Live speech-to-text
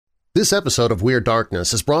This episode of Weird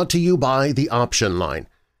Darkness is brought to you by the Option Line.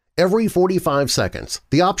 Every 45 seconds,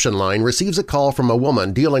 the Option Line receives a call from a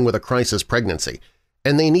woman dealing with a crisis pregnancy,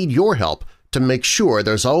 and they need your help to make sure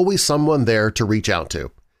there's always someone there to reach out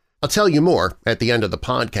to. I'll tell you more at the end of the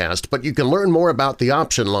podcast, but you can learn more about the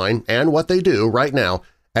Option Line and what they do right now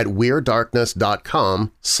at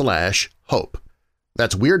WeirdDarkness.com/hope.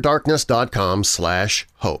 That's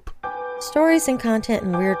WeirdDarkness.com/hope. Stories and content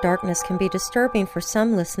in Weird Darkness can be disturbing for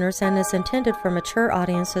some listeners and is intended for mature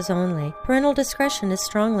audiences only. Parental discretion is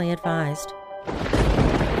strongly advised.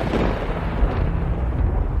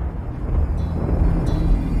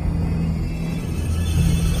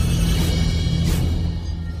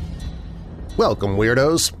 Welcome,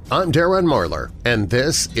 Weirdos! I'm Darren Marlar, and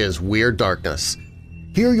this is Weird Darkness.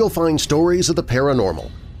 Here you'll find stories of the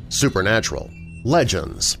paranormal, supernatural,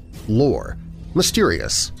 legends, lore,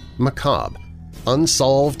 mysterious, macabre,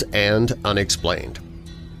 unsolved, and unexplained.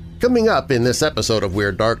 Coming up in this episode of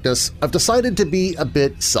Weird Darkness, I've decided to be a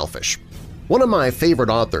bit selfish. One of my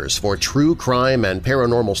favorite authors for true crime and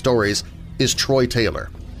paranormal stories is Troy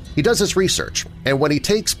Taylor. He does his research, and when he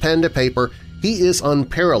takes pen to paper, he is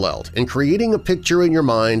unparalleled in creating a picture in your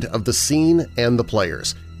mind of the scene and the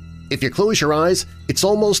players. If you close your eyes, it's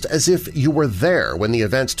almost as if you were there when the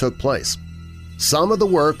events took place. Some of the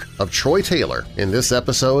work of Troy Taylor in this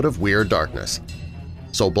episode of Weird Darkness.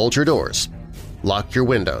 So bolt your doors, lock your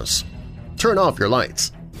windows, turn off your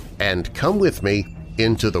lights, and come with me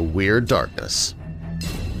into the Weird Darkness.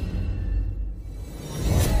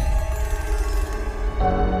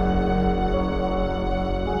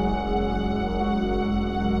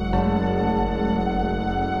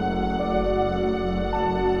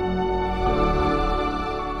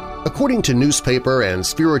 According to newspaper and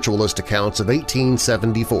spiritualist accounts of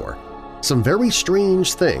 1874, some very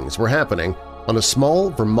strange things were happening on a small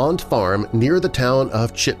Vermont farm near the town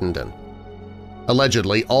of Chittenden.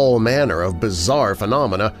 Allegedly, all manner of bizarre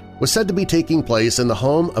phenomena was said to be taking place in the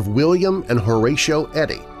home of William and Horatio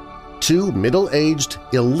Eddy, two middle-aged,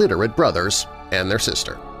 illiterate brothers and their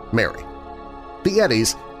sister, Mary. The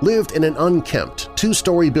Eddys lived in an unkempt,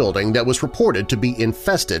 two-story building that was reported to be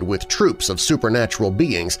infested with troops of supernatural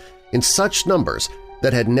beings in such numbers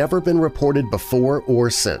that had never been reported before or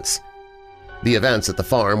since. The events at the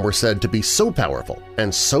farm were said to be so powerful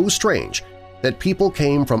and so strange that people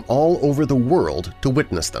came from all over the world to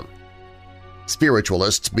witness them.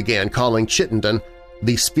 Spiritualists began calling Chittenden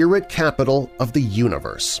the spirit capital of the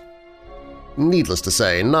universe. Needless to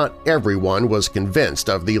say, not everyone was convinced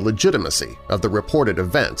of the legitimacy of the reported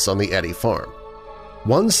events on the Eddy farm.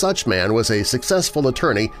 One such man was a successful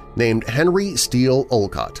attorney named Henry Steele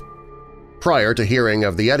Olcott. Prior to hearing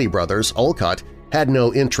of the Eddy brothers, Olcott had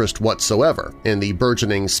no interest whatsoever in the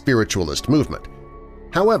burgeoning spiritualist movement.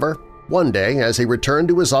 However, one day as he returned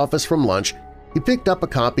to his office from lunch, he picked up a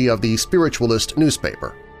copy of the spiritualist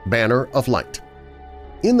newspaper, Banner of Light.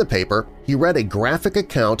 In the paper, he read a graphic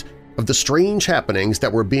account of the strange happenings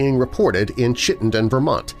that were being reported in Chittenden,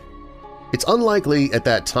 Vermont. It's unlikely at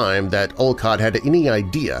that time that Olcott had any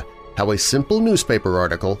idea how a simple newspaper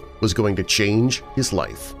article was going to change his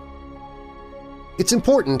life. It's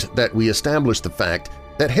important that we establish the fact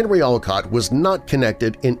that Henry Olcott was not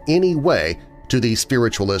connected in any way to the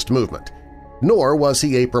spiritualist movement, nor was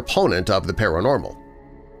he a proponent of the paranormal.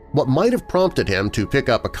 What might have prompted him to pick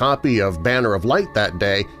up a copy of Banner of Light that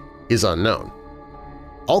day is unknown.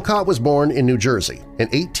 Olcott was born in New Jersey in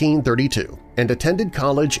 1832 and attended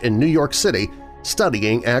college in New York City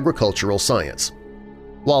studying agricultural science.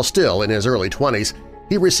 While still in his early 20s,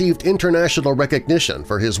 he received international recognition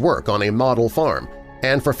for his work on a model farm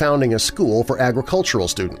and for founding a school for agricultural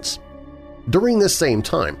students. During this same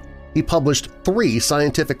time, he published 3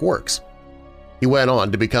 scientific works. He went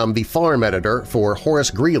on to become the farm editor for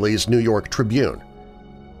Horace Greeley's New York Tribune.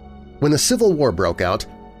 When the Civil War broke out,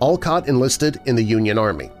 Olcott enlisted in the Union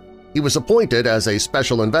Army. He was appointed as a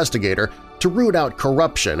special investigator to root out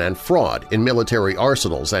corruption and fraud in military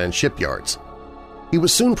arsenals and shipyards. He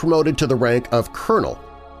was soon promoted to the rank of colonel,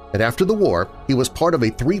 and after the war he was part of a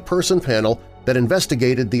 3-person panel that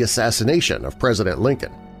investigated the assassination of President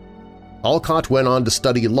Lincoln. Olcott went on to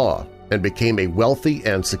study law and became a wealthy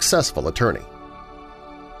and successful attorney.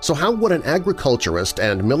 So how would an agriculturist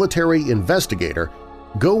and military investigator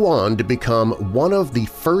go on to become one of the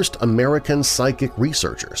first American psychic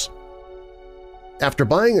researchers? After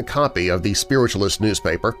buying a copy of the spiritualist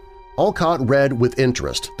newspaper, Olcott read with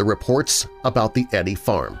interest the reports about the Eddy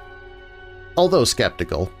farm. Although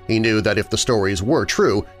skeptical, he knew that if the stories were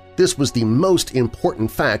true, this was the most important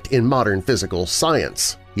fact in modern physical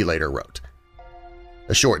science, he later wrote.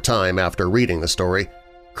 A short time after reading the story,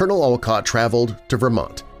 Colonel Olcott traveled to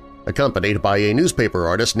Vermont, accompanied by a newspaper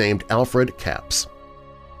artist named Alfred Capps.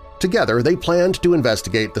 Together, they planned to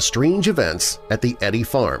investigate the strange events at the Eddy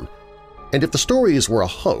farm, and if the stories were a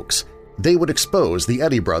hoax, they would expose the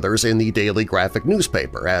Eddy brothers in the Daily Graphic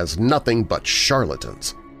newspaper as nothing but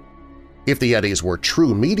charlatans. If the Eddys were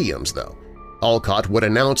true mediums, though, Alcott would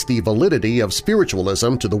announce the validity of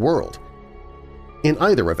spiritualism to the world. In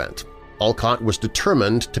either event, Alcott was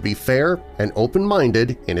determined to be fair and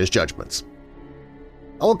open-minded in his judgments.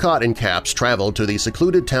 Alcott and Capps traveled to the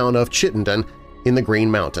secluded town of Chittenden in the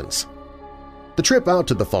Green Mountains. The trip out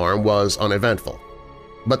to the farm was uneventful,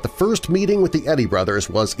 but the first meeting with the Eddy brothers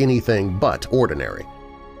was anything but ordinary.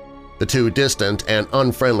 The two distant and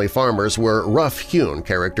unfriendly farmers were rough-hewn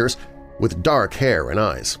characters with dark hair and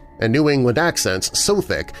eyes, and New England accents so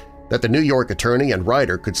thick that the New York attorney and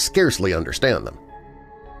writer could scarcely understand them.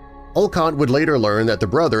 Alcott would later learn that the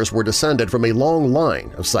brothers were descended from a long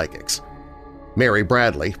line of psychics. Mary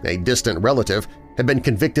Bradley, a distant relative, had been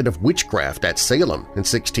convicted of witchcraft at Salem in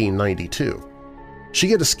 1692. She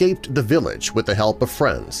had escaped the village with the help of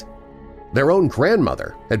friends. Their own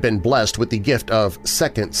grandmother had been blessed with the gift of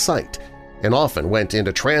second sight and often went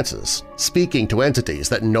into trances, speaking to entities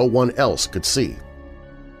that no one else could see.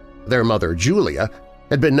 Their mother, Julia,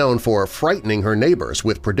 had been known for frightening her neighbors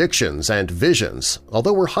with predictions and visions,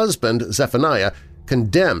 although her husband, Zephaniah,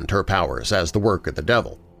 condemned her powers as the work of the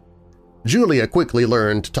devil. Julia quickly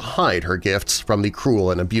learned to hide her gifts from the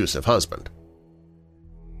cruel and abusive husband.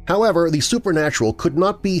 However, the supernatural could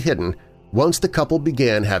not be hidden once the couple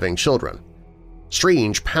began having children.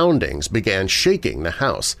 Strange poundings began shaking the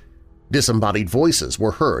house, disembodied voices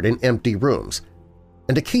were heard in empty rooms,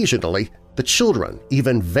 and occasionally the children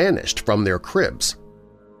even vanished from their cribs.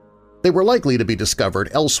 They were likely to be discovered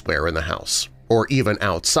elsewhere in the house, or even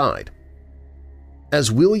outside.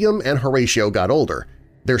 As William and Horatio got older,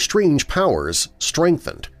 their strange powers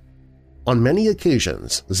strengthened. On many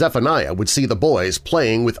occasions, Zephaniah would see the boys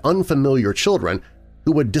playing with unfamiliar children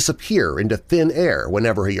who would disappear into thin air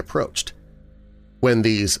whenever he approached. When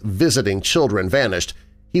these visiting children vanished,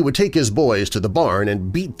 he would take his boys to the barn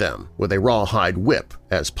and beat them with a rawhide whip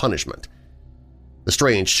as punishment. The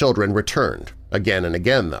strange children returned again and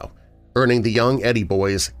again, though, earning the young Eddy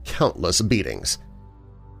boys countless beatings.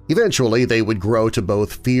 Eventually, they would grow to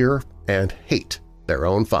both fear and hate their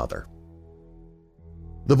own father.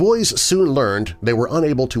 The boys soon learned they were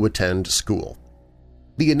unable to attend school.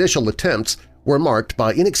 The initial attempts were marked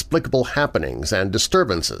by inexplicable happenings and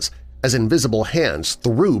disturbances as invisible hands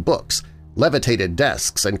threw books, levitated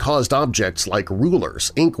desks, and caused objects like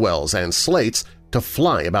rulers, inkwells, and slates to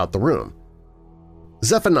fly about the room.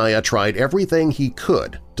 Zephaniah tried everything he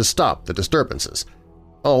could to stop the disturbances,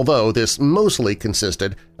 although this mostly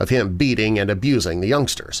consisted of him beating and abusing the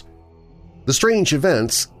youngsters. The strange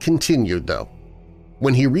events continued, though.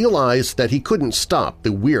 When he realized that he couldn't stop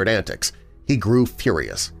the weird antics, he grew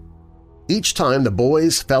furious. Each time the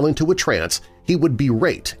boys fell into a trance, he would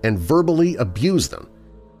berate and verbally abuse them.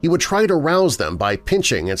 He would try to rouse them by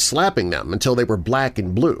pinching and slapping them until they were black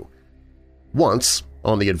and blue. Once,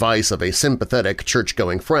 on the advice of a sympathetic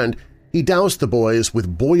church-going friend, he doused the boys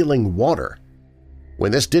with boiling water.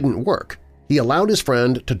 When this didn't work, he allowed his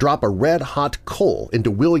friend to drop a red-hot coal into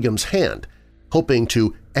William's hand, hoping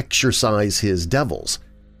to exorcise his devils.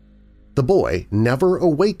 The boy never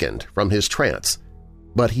awakened from his trance,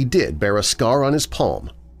 but he did bear a scar on his palm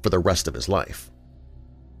for the rest of his life.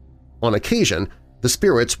 On occasion, the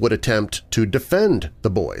spirits would attempt to defend the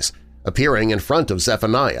boys, appearing in front of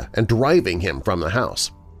Zephaniah and driving him from the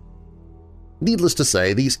house. Needless to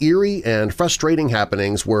say, these eerie and frustrating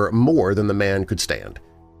happenings were more than the man could stand.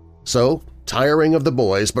 So, tiring of the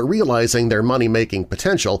boys but realizing their money-making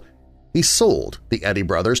potential, he sold the Eddy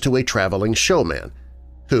brothers to a traveling showman,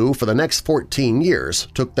 who for the next 14 years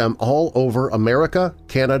took them all over America,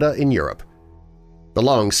 Canada, and Europe. The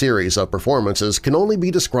long series of performances can only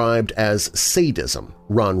be described as sadism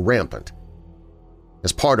run rampant.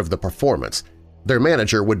 As part of the performance, their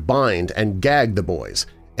manager would bind and gag the boys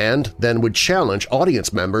and then would challenge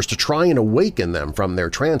audience members to try and awaken them from their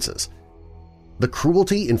trances. The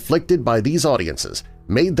cruelty inflicted by these audiences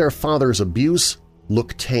made their father's abuse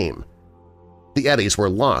look tame. The Eddys were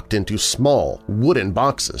locked into small, wooden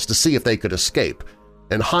boxes to see if they could escape,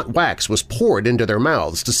 and hot wax was poured into their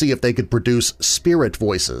mouths to see if they could produce spirit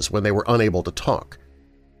voices when they were unable to talk.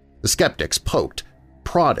 The skeptics poked,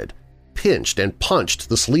 prodded, pinched, and punched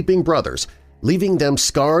the sleeping brothers, leaving them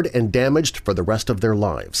scarred and damaged for the rest of their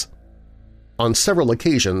lives. On several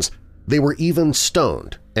occasions, they were even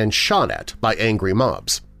stoned and shot at by angry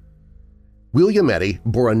mobs. William Eddy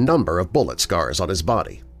bore a number of bullet scars on his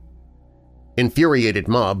body. Infuriated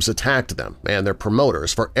mobs attacked them and their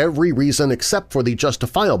promoters for every reason except for the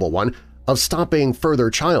justifiable one of stopping further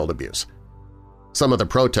child abuse. Some of the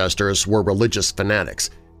protesters were religious fanatics,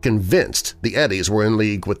 convinced the Eddies were in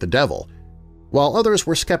league with the devil, while others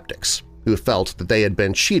were skeptics who felt that they had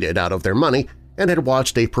been cheated out of their money and had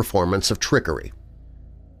watched a performance of trickery.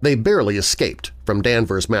 They barely escaped from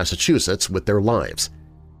Danvers, Massachusetts with their lives.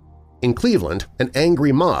 In Cleveland, an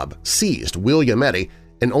angry mob seized William Eddy,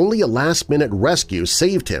 and only a last-minute rescue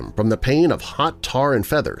saved him from the pain of hot tar and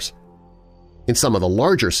feathers. In some of the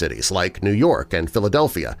larger cities like New York and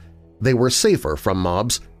Philadelphia, they were safer from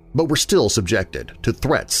mobs but were still subjected to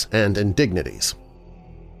threats and indignities.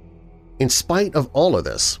 In spite of all of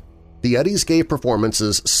this, the Eddies gave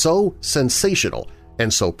performances so sensational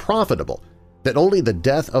and so profitable that only the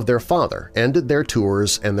death of their father ended their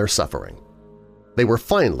tours and their suffering. They were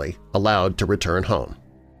finally allowed to return home.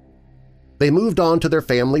 They moved on to their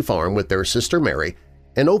family farm with their sister Mary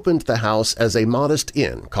and opened the house as a modest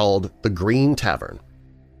inn called the Green Tavern.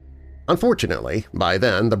 Unfortunately, by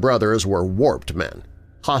then the brothers were warped men,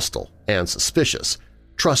 hostile and suspicious,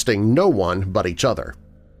 trusting no one but each other.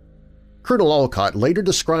 Colonel Olcott later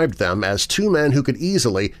described them as two men who could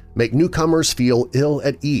easily make newcomers feel ill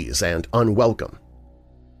at ease and unwelcome.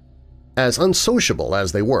 As unsociable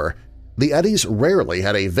as they were, the Eddies rarely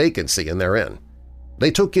had a vacancy in their inn.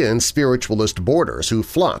 They took in spiritualist boarders who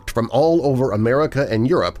flocked from all over America and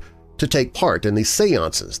Europe to take part in the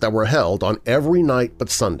seances that were held on every night but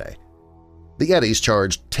Sunday. The Eddies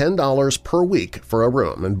charged $10 per week for a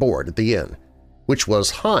room and board at the inn, which was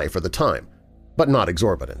high for the time, but not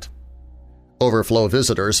exorbitant. Overflow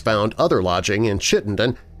visitors found other lodging in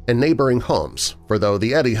Chittenden and neighboring homes, for though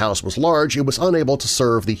the Eddy house was large, it was unable to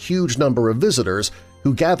serve the huge number of visitors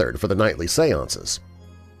who gathered for the nightly seances.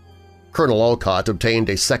 Colonel Olcott obtained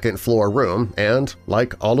a second-floor room and,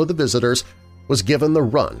 like all of the visitors, was given the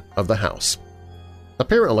run of the house.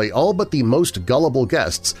 Apparently, all but the most gullible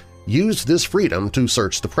guests used this freedom to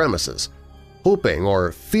search the premises, hoping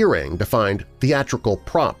or fearing to find theatrical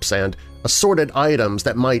props and assorted items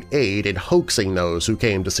that might aid in hoaxing those who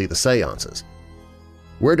came to see the seances.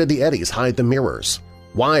 Where did the Eddies hide the mirrors,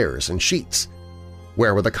 wires, and sheets?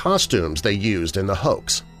 Where were the costumes they used in the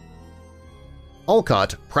hoax?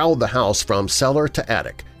 Olcott prowled the house from cellar to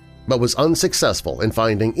attic, but was unsuccessful in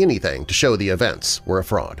finding anything to show the events were a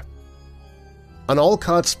fraud. On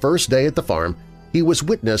Olcott's first day at the farm, he was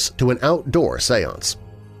witness to an outdoor seance.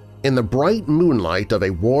 In the bright moonlight of a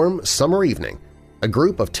warm summer evening, a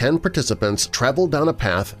group of 10 participants traveled down a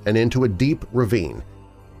path and into a deep ravine.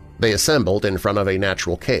 They assembled in front of a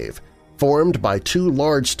natural cave, formed by two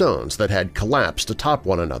large stones that had collapsed atop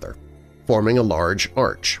one another, forming a large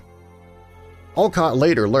arch. Olcott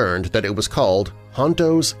later learned that it was called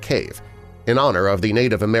Honto's Cave, in honor of the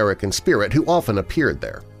Native American spirit who often appeared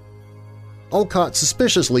there. Olcott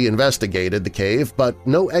suspiciously investigated the cave, but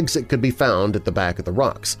no exit could be found at the back of the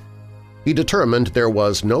rocks. He determined there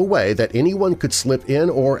was no way that anyone could slip in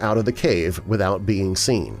or out of the cave without being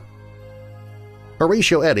seen.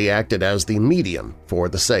 Horatio Eddy acted as the medium for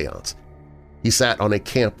the seance. He sat on a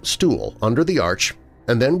camp stool under the arch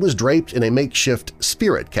and then was draped in a makeshift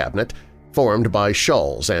spirit cabinet formed by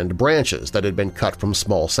shawls and branches that had been cut from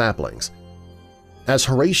small saplings. As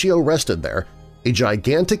Horatio rested there, a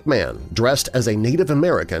gigantic man dressed as a Native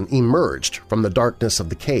American emerged from the darkness of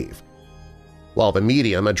the cave. While the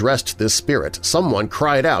medium addressed this spirit, someone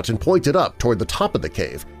cried out and pointed up toward the top of the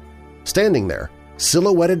cave. Standing there,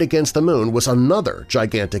 silhouetted against the moon, was another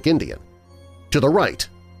gigantic Indian. To the right,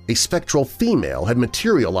 a spectral female had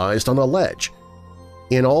materialized on a ledge.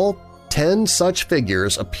 In all, 10 such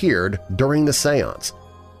figures appeared during the seance.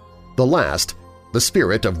 The last, the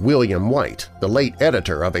spirit of William White, the late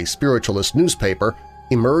editor of a spiritualist newspaper,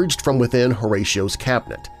 emerged from within Horatio's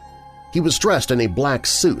cabinet. He was dressed in a black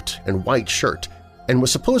suit and white shirt and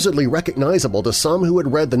was supposedly recognizable to some who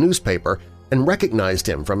had read the newspaper and recognized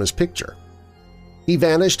him from his picture. He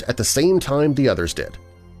vanished at the same time the others did.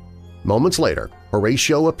 Moments later,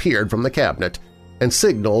 Horatio appeared from the cabinet and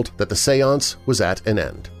signaled that the seance was at an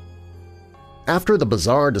end. After the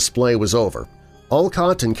bizarre display was over,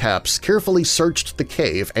 Olcott and Capps carefully searched the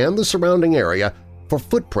cave and the surrounding area for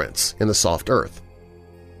footprints in the soft earth.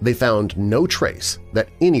 They found no trace that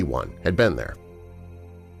anyone had been there.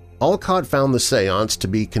 Olcott found the seance to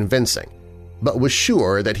be convincing, but was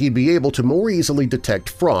sure that he'd be able to more easily detect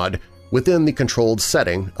fraud within the controlled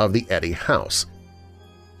setting of the Eddy house.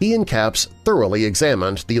 He and Capps thoroughly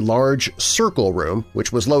examined the large circle room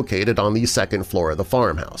which was located on the second floor of the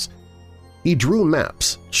farmhouse. He drew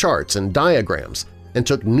maps, charts, and diagrams and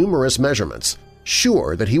took numerous measurements,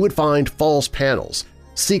 sure that he would find false panels,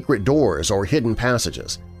 secret doors or hidden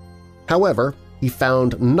passages. However, he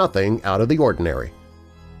found nothing out of the ordinary.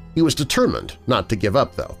 He was determined not to give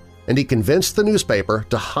up, though, and he convinced the newspaper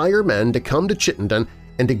to hire men to come to Chittenden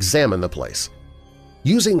and examine the place.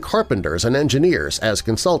 Using carpenters and engineers as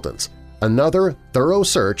consultants, another thorough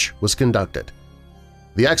search was conducted.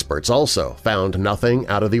 The experts also found nothing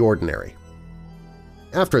out of the ordinary.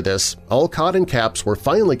 After this, Olcott and Capps were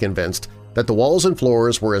finally convinced that the walls and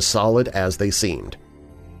floors were as solid as they seemed.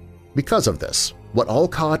 Because of this, what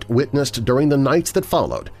Olcott witnessed during the nights that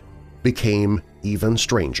followed became even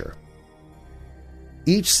stranger.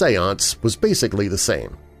 Each séance was basically the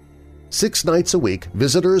same. 6 nights a week,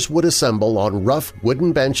 visitors would assemble on rough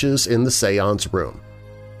wooden benches in the séance room.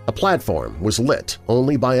 A platform was lit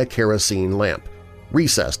only by a kerosene lamp,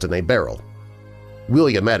 recessed in a barrel.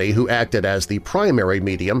 William Eddy, who acted as the primary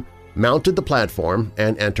medium, mounted the platform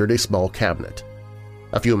and entered a small cabinet.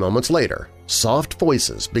 A few moments later, soft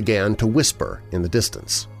voices began to whisper in the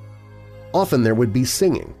distance. Often there would be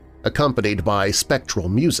singing, accompanied by spectral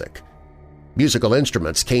music. Musical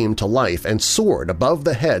instruments came to life and soared above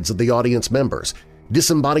the heads of the audience members.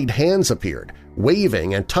 Disembodied hands appeared,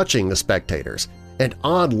 waving and touching the spectators, and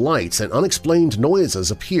odd lights and unexplained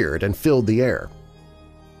noises appeared and filled the air.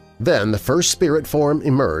 Then the first spirit form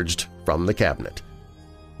emerged from the cabinet.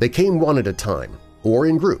 They came one at a time, or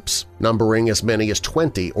in groups, numbering as many as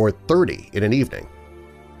 20 or 30 in an evening.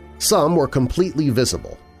 Some were completely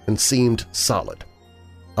visible and seemed solid.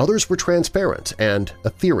 Others were transparent and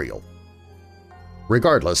ethereal.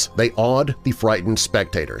 Regardless, they awed the frightened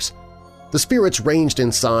spectators. The spirits ranged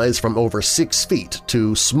in size from over 6 feet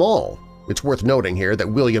to small. It's worth noting here that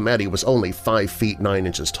William Eddy was only 5 feet 9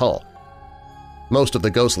 inches tall. Most of the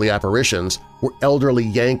ghostly apparitions were elderly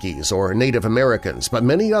Yankees or Native Americans, but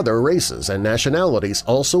many other races and nationalities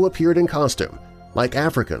also appeared in costume, like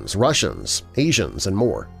Africans, Russians, Asians, and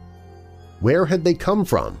more. Where had they come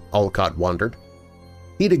from, Olcott wondered.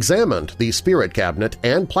 He'd examined the spirit cabinet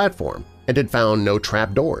and platform and had found no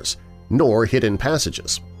trapdoors, nor hidden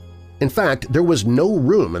passages. In fact, there was no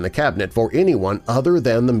room in the cabinet for anyone other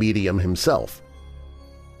than the medium himself.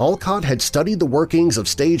 Olcott had studied the workings of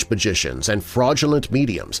stage magicians and fraudulent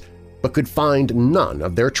mediums, but could find none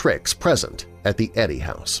of their tricks present at the Eddy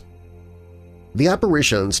house. The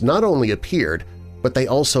apparitions not only appeared, but they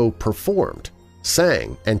also performed,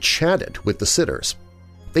 sang, and chatted with the sitters.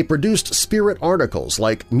 They produced spirit articles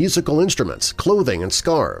like musical instruments, clothing, and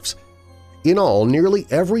scarves. In all, nearly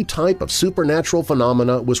every type of supernatural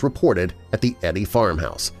phenomena was reported at the Eddy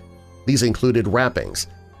farmhouse. These included rappings,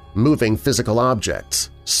 moving physical objects,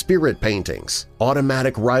 spirit paintings,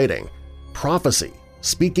 automatic writing, prophecy,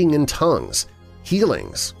 speaking in tongues,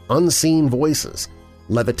 healings, unseen voices,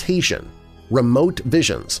 levitation, remote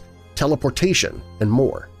visions, teleportation, and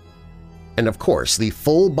more. And of course, the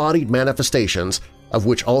full-bodied manifestations of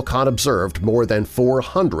which Olcott observed more than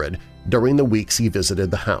 400 during the weeks he visited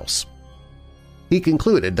the house. He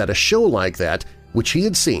concluded that a show like that, which he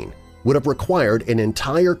had seen, would have required an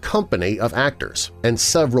entire company of actors and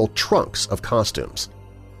several trunks of costumes.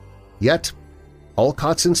 Yet,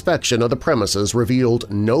 Olcott's inspection of the premises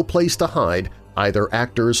revealed no place to hide either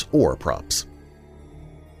actors or props.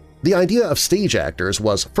 The idea of stage actors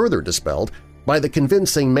was further dispelled by the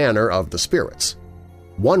convincing manner of the spirits.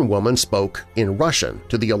 One woman spoke in Russian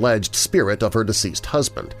to the alleged spirit of her deceased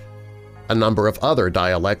husband. A number of other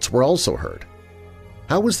dialects were also heard.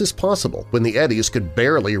 How was this possible when the Eddys could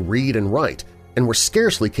barely read and write and were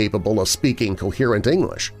scarcely capable of speaking coherent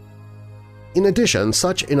English? In addition,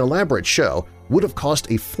 such an elaborate show would have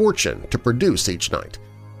cost a fortune to produce each night.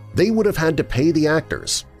 They would have had to pay the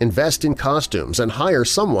actors, invest in costumes, and hire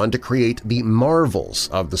someone to create the marvels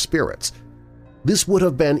of the spirits. This would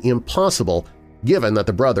have been impossible given that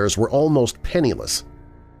the brothers were almost penniless.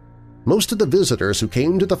 Most of the visitors who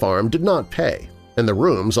came to the farm did not pay, and the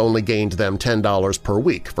rooms only gained them $10 per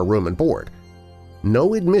week for room and board.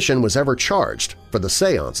 No admission was ever charged for the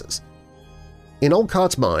séances. In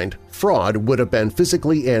Olcott's mind, fraud would have been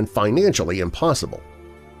physically and financially impossible.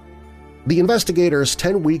 The investigators'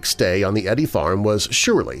 10-week stay on the Eddy farm was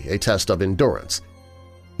surely a test of endurance.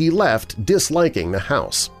 He left disliking the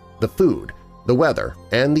house, the food, the weather,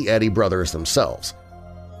 and the Eddy brothers themselves.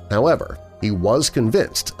 However, he was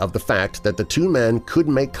convinced of the fact that the two men could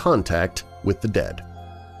make contact with the dead.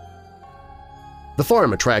 The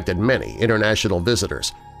farm attracted many international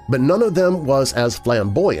visitors, but none of them was as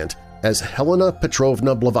flamboyant as Helena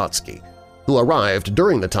Petrovna Blavatsky, who arrived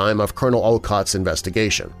during the time of Colonel Olcott's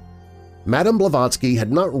investigation. Madame Blavatsky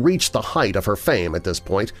had not reached the height of her fame at this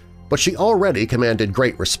point, but she already commanded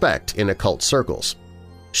great respect in occult circles.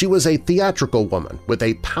 She was a theatrical woman with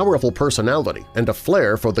a powerful personality and a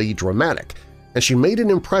flair for the dramatic, and she made an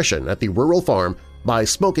impression at the rural farm by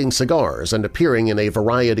smoking cigars and appearing in a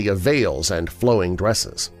variety of veils and flowing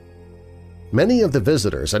dresses. Many of the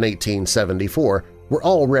visitors in 1874 were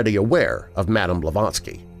already aware of Madame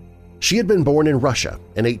Blavatsky. She had been born in Russia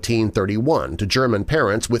in 1831 to German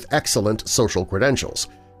parents with excellent social credentials.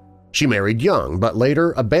 She married young but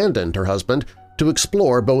later abandoned her husband to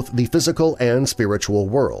explore both the physical and spiritual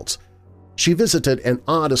worlds. She visited an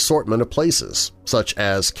odd assortment of places, such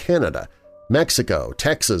as Canada, Mexico,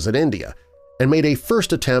 Texas, and India, and made a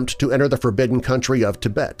first attempt to enter the forbidden country of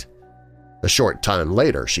Tibet. A short time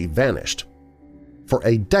later, she vanished. For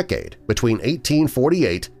a decade between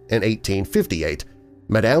 1848 and 1858,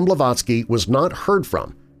 Madame Blavatsky was not heard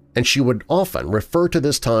from, and she would often refer to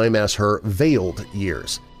this time as her veiled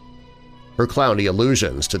years. Her clowny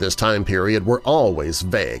allusions to this time period were always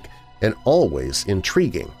vague and always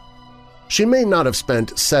intriguing. She may not have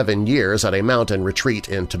spent 7 years at a mountain retreat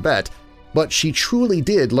in Tibet, but she truly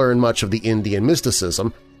did learn much of the Indian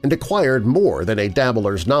mysticism and acquired more than a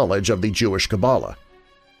dabbler's knowledge of the Jewish Kabbalah.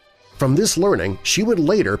 From this learning, she would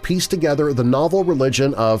later piece together the novel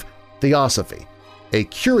religion of Theosophy, a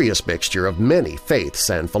curious mixture of many faiths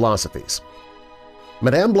and philosophies.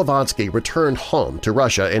 Madame Blavatsky returned home to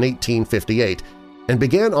Russia in 1858 and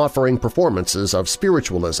began offering performances of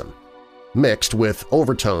spiritualism, mixed with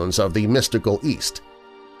overtones of the mystical East.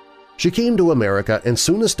 She came to America and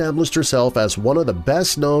soon established herself as one of the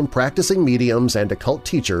best-known practicing mediums and occult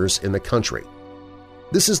teachers in the country.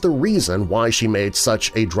 This is the reason why she made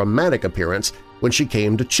such a dramatic appearance when she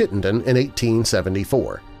came to Chittenden in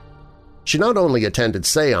 1874. She not only attended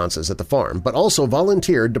seances at the farm, but also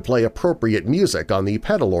volunteered to play appropriate music on the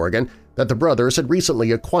pedal organ that the brothers had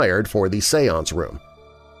recently acquired for the seance room.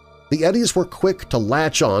 The Eddies were quick to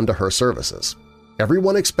latch on to her services.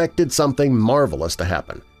 Everyone expected something marvelous to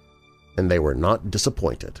happen, and they were not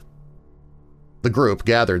disappointed. The group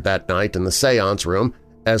gathered that night in the seance room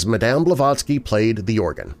as Madame Blavatsky played the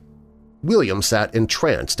organ. William sat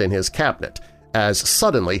entranced in his cabinet as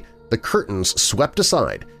suddenly the curtains swept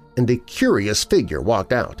aside and a curious figure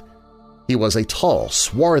walked out. He was a tall,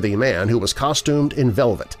 swarthy man who was costumed in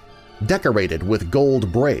velvet, decorated with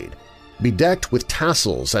gold braid, bedecked with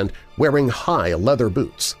tassels and wearing high leather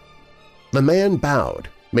boots. The man bowed,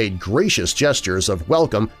 made gracious gestures of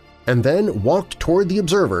welcome, and then walked toward the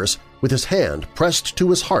observers with his hand pressed to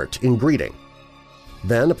his heart in greeting.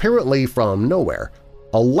 Then, apparently from nowhere,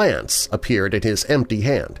 a lance appeared in his empty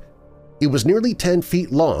hand. It was nearly 10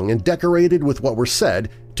 feet long and decorated with what were said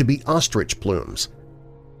to be ostrich plumes.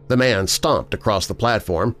 The man stomped across the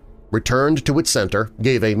platform, returned to its center,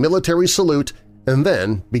 gave a military salute, and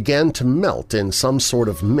then began to melt in some sort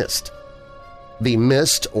of mist. The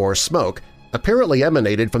mist, or smoke, apparently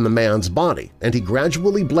emanated from the man's body, and he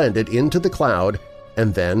gradually blended into the cloud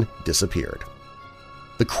and then disappeared.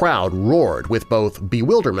 The crowd roared with both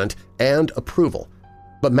bewilderment and approval,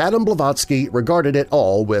 but Madame Blavatsky regarded it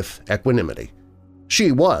all with equanimity.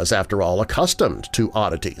 She was, after all, accustomed to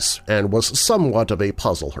oddities and was somewhat of a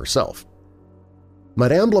puzzle herself.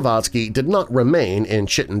 Madame Blavatsky did not remain in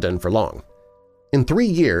Chittenden for long. In 3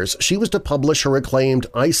 years, she was to publish her acclaimed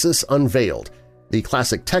Isis Unveiled, the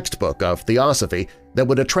classic textbook of Theosophy that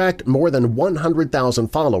would attract more than 100,000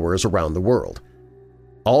 followers around the world.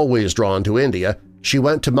 Always drawn to India, she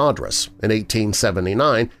went to Madras in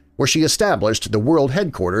 1879, where she established the world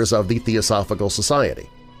headquarters of the Theosophical Society.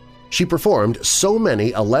 She performed so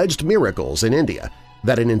many alleged miracles in India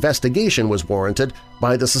that an investigation was warranted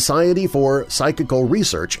by the Society for Psychical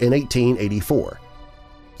Research in 1884.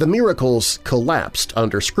 The miracles collapsed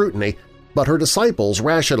under scrutiny, but her disciples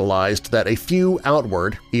rationalized that a few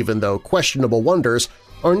outward, even though questionable wonders,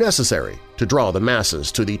 are necessary to draw the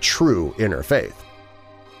masses to the true inner faith.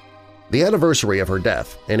 The anniversary of her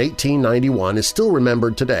death in 1891 is still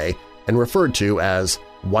remembered today and referred to as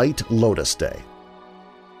White Lotus Day.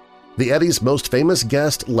 The Eddy's most famous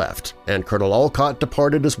guest left, and Colonel Olcott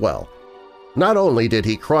departed as well. Not only did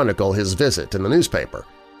he chronicle his visit in the newspaper,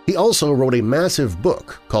 he also wrote a massive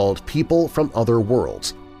book called People from Other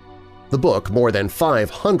Worlds. The book, more than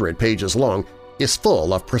 500 pages long, is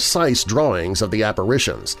full of precise drawings of the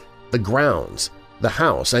apparitions, the grounds, the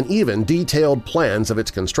house, and even detailed plans of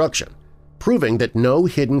its construction, proving that no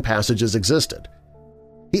hidden passages existed.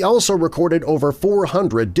 He also recorded over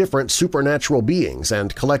 400 different supernatural beings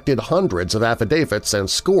and collected hundreds of affidavits and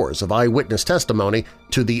scores of eyewitness testimony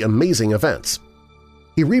to the amazing events.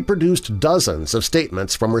 He reproduced dozens of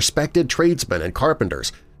statements from respected tradesmen and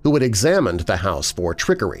carpenters who had examined the house for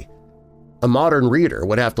trickery. A modern reader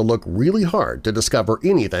would have to look really hard to discover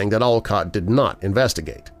anything that Olcott did not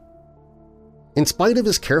investigate. In spite of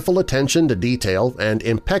his careful attention to detail and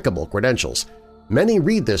impeccable credentials, many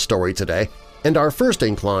read this story today and are first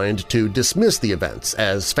inclined to dismiss the events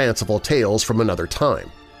as fanciful tales from another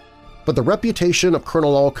time. But the reputation of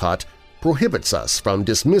Colonel Olcott prohibits us from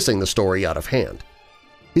dismissing the story out of hand.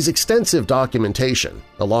 His extensive documentation,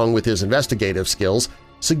 along with his investigative skills,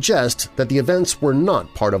 suggest that the events were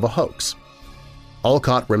not part of a hoax.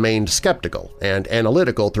 Olcott remained skeptical and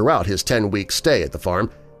analytical throughout his 10-week stay at the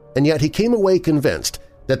farm, and yet he came away convinced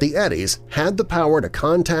that the Eddies had the power to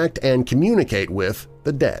contact and communicate with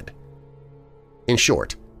the dead. In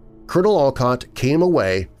short, Colonel Olcott came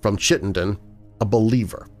away from Chittenden a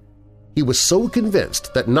believer. He was so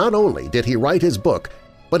convinced that not only did he write his book,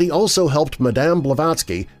 but he also helped Madame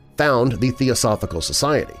Blavatsky found the Theosophical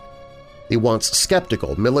Society. The once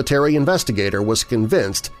skeptical military investigator was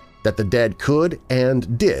convinced that the dead could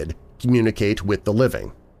and did communicate with the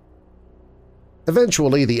living.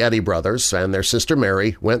 Eventually, the Eddy brothers and their sister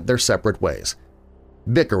Mary went their separate ways.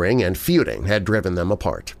 Bickering and feuding had driven them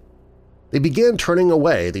apart. They began turning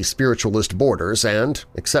away the spiritualist boarders and,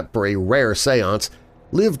 except for a rare seance,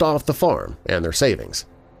 lived off the farm and their savings.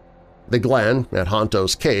 The glen at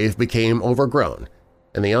Honto's Cave became overgrown,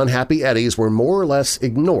 and the unhappy Eddies were more or less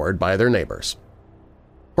ignored by their neighbors.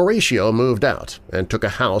 Horatio moved out and took a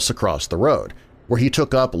house across the road, where he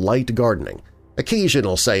took up light gardening,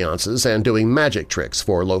 occasional seances, and doing magic tricks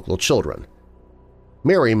for local children.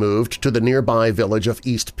 Mary moved to the nearby village of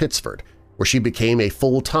East Pittsford, where she became a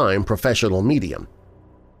full-time professional medium.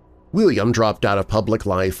 William dropped out of public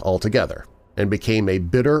life altogether and became a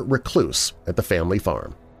bitter recluse at the family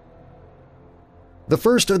farm. The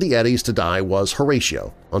first of the Eddies to die was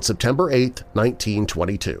Horatio on September 8,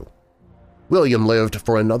 1922. William lived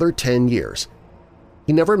for another 10 years.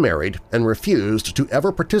 He never married and refused to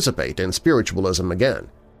ever participate in spiritualism again.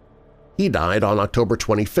 He died on October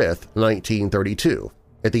 25, 1932,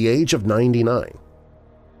 at the age of 99.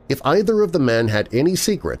 If either of the men had any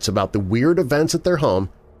secrets about the weird events at their home,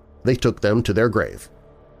 they took them to their grave.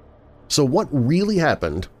 So what really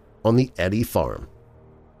happened on the Eddy farm?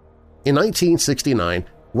 In 1969,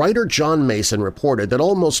 writer John Mason reported that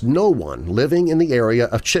almost no one living in the area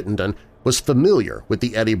of Chittenden was familiar with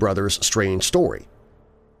the Eddy brothers' strange story.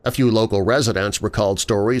 A few local residents recalled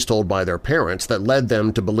stories told by their parents that led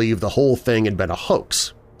them to believe the whole thing had been a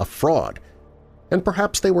hoax, a fraud. And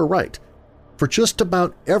perhaps they were right, for just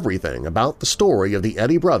about everything about the story of the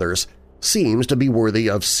Eddy brothers seems to be worthy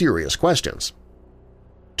of serious questions.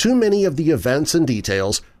 Too many of the events and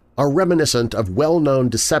details are reminiscent of well-known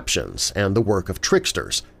deceptions and the work of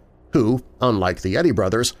tricksters, who, unlike the Eddy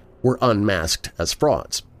brothers, were unmasked as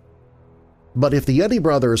frauds. But if the Eddy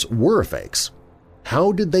brothers were fakes,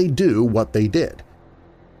 how did they do what they did?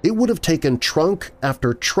 It would have taken trunk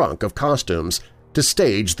after trunk of costumes to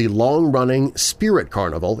stage the long-running Spirit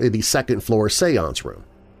Carnival in the second-floor seance room.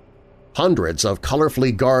 Hundreds of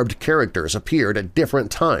colorfully garbed characters appeared at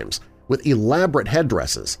different times with elaborate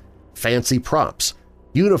headdresses, fancy props,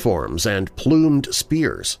 uniforms, and plumed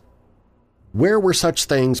spears. Where were such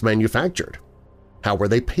things manufactured? How were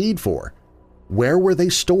they paid for? Where were they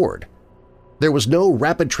stored? There was no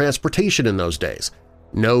rapid transportation in those days,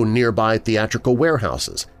 no nearby theatrical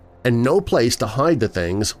warehouses, and no place to hide the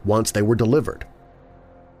things once they were delivered.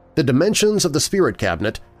 The dimensions of the spirit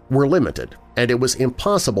cabinet were limited, and it was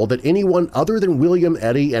impossible that anyone other than William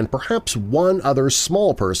Eddy and perhaps one other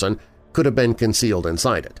small person could have been concealed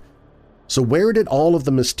inside it. So where did all of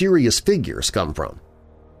the mysterious figures come from?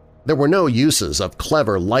 There were no uses of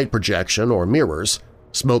clever light projection or mirrors,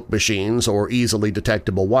 smoke machines, or easily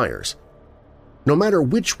detectable wires. No matter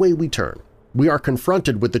which way we turn, we are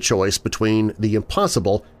confronted with the choice between the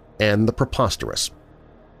impossible and the preposterous.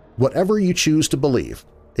 Whatever you choose to believe,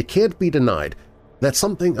 it can't be denied that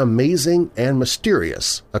something amazing and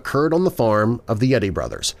mysterious occurred on the farm of the Eddy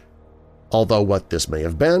brothers, although what this may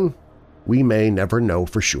have been, we may never know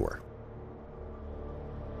for sure.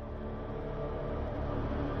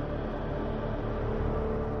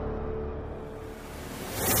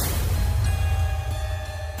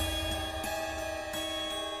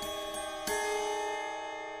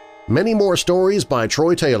 Many more stories by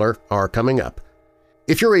Troy Taylor are coming up.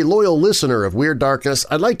 If you're a loyal listener of Weird Darkness,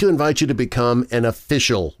 I'd like to invite you to become an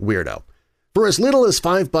official weirdo. For as little as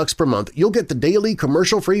 $5 per month, you'll get the daily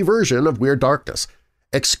commercial-free version of Weird Darkness,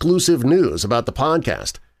 exclusive news about the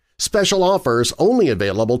podcast, special offers only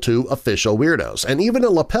available to official weirdos, and even a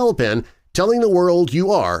lapel pin telling the world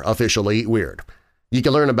you are officially weird. You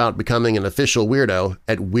can learn about becoming an official weirdo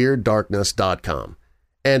at WeirdDarkness.com.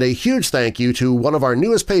 And a huge thank you to one of our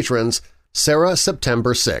newest patrons, Sarah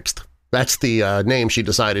September 6th. That's the name she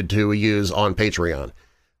decided to use on Patreon.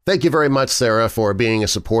 Thank you very much, Sarah, for being a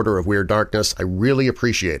supporter of Weird Darkness. I really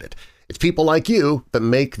appreciate it. It's people like you that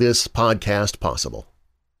make this podcast possible.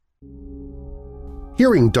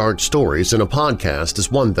 Hearing dark stories in a podcast is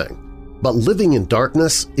one thing, but living in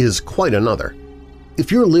darkness is quite another. If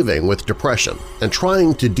you're living with depression and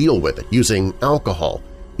trying to deal with it using alcohol,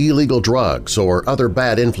 illegal drugs, or other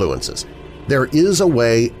bad influences, there is a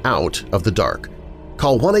way out of the dark.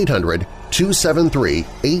 Call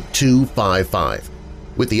 1-800-273-8255.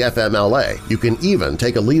 With the FMLA, you can even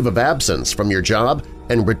take a leave of absence from your job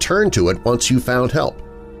and return to it once you've found help.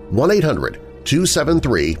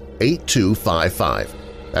 1-800-273-8255.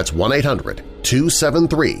 That's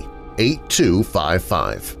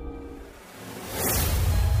 1-800-273-8255.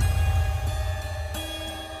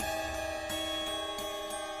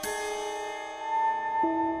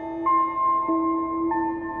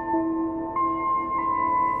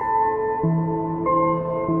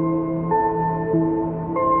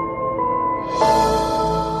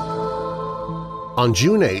 On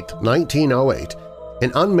June 8, 1908,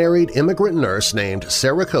 an unmarried immigrant nurse named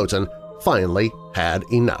Sarah Coton finally had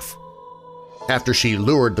enough. After she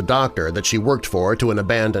lured the doctor that she worked for to an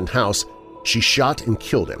abandoned house, she shot and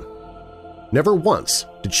killed him. Never once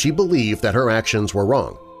did she believe that her actions were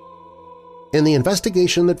wrong. In the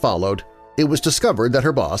investigation that followed, it was discovered that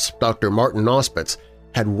her boss, Dr. Martin Auspitz,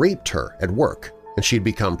 had raped her at work and she'd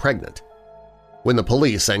become pregnant. When the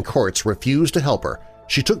police and courts refused to help her,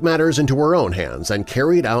 she took matters into her own hands and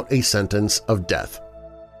carried out a sentence of death.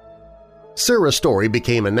 Sarah's story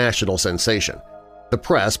became a national sensation. The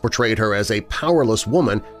press portrayed her as a powerless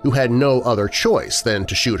woman who had no other choice than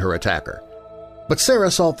to shoot her attacker. But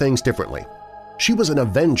Sarah saw things differently. She was an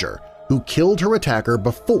avenger who killed her attacker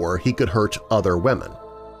before he could hurt other women.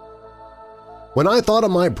 "When I thought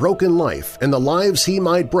of my broken life and the lives he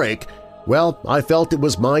might break, well, I felt it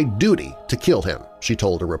was my duty to kill him," she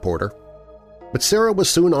told a reporter. But Sarah was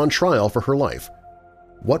soon on trial for her life.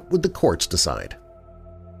 What would the courts decide?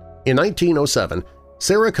 In 1907,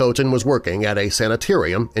 Sarah Coton was working at a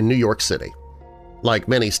sanitarium in New York City. Like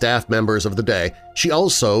many staff members of the day, she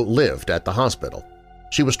also lived at the hospital.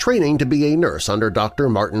 She was training to be a nurse under Dr.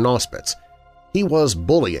 Martin Auspitz. He was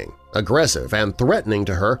bullying, aggressive, and threatening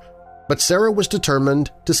to her, but Sarah was determined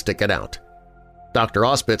to stick it out. Dr.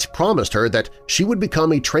 Auspitz promised her that she would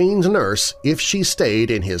become a trained nurse if she stayed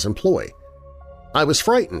in his employ. "I was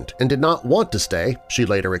frightened and did not want to stay," she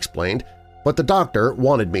later explained, "but the doctor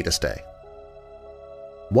wanted me to stay."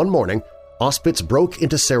 One morning, Auspitz broke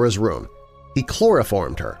into Sarah's room. He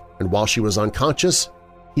chloroformed her, and while she was unconscious,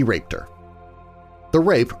 he raped her. The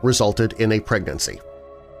rape resulted in a pregnancy.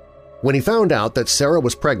 When he found out that Sarah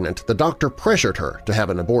was pregnant, the doctor pressured her to have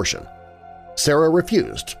an abortion. Sarah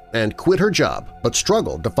refused and quit her job but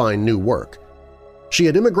struggled to find new work. She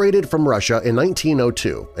had immigrated from Russia in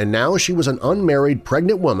 1902, and now she was an unmarried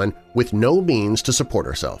pregnant woman with no means to support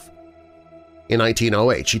herself. In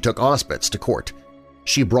 1908, she took Auspitz to court.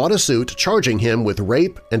 She brought a suit charging him with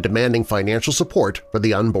rape and demanding financial support for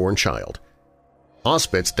the unborn child.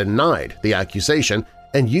 Auspitz denied the accusation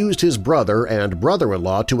and used his brother and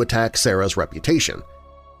brother-in-law to attack Sarah's reputation.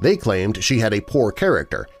 They claimed she had a poor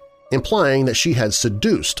character, implying that she had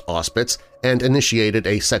seduced Auspitz and initiated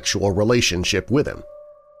a sexual relationship with him.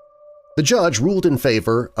 The judge ruled in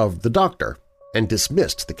favor of the doctor and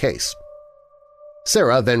dismissed the case.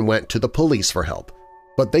 Sarah then went to the police for help,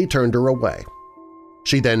 but they turned her away.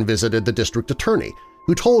 She then visited the district attorney,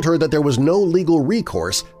 who told her that there was no legal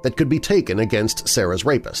recourse that could be taken against Sarah's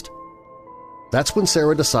rapist. That's when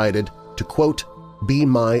Sarah decided to, quote, "be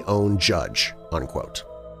my own judge," unquote.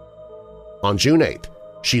 On June 8th,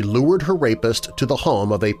 she lured her rapist to the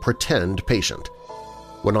home of a pretend patient.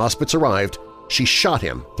 When Auspitz arrived, she shot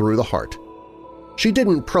him through the heart. She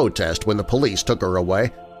didn't protest when the police took her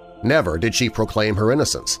away. Never did she proclaim her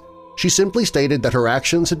innocence. She simply stated that her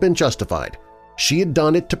actions had been justified. She had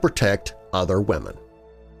done it to protect other women.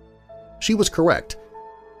 She was correct,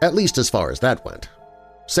 at least as far as that went.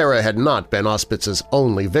 Sarah had not been Auspitz's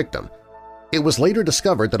only victim. It was later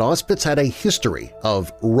discovered that Auspitz had a history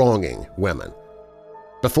of wronging women.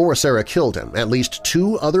 Before Sarah killed him, at least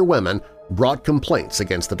 2 other women brought complaints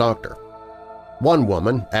against the doctor. One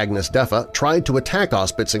woman, Agnes Deffa, tried to attack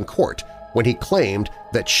Auspitz in court when he claimed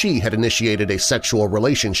that she had initiated a sexual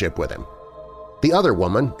relationship with him. The other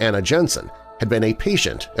woman, Anna Jensen, had been a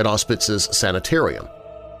patient at Auspitz's sanitarium.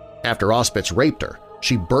 After Auspitz raped her,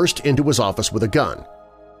 she burst into his office with a gun.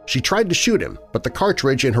 She tried to shoot him, but the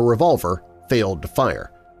cartridge in her revolver failed to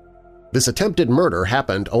fire. This attempted murder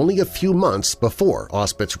happened only a few months before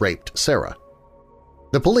Auspitz raped Sarah.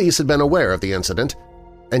 The police had been aware of the incident,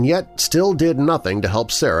 and yet still did nothing to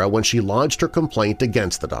help Sarah when she lodged her complaint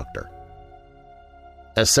against the doctor.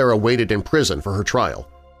 As Sarah waited in prison for her trial,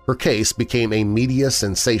 her case became a media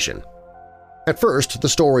sensation. At first, the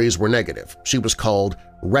stories were negative. She was called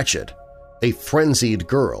wretched, a frenzied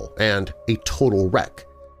girl, and a total wreck.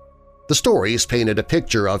 The stories painted a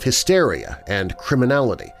picture of hysteria and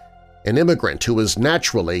criminality, an immigrant who was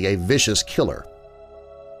naturally a vicious killer.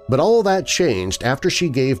 But all that changed after she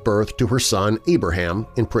gave birth to her son Abraham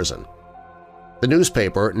in prison. The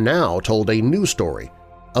newspaper now told a new story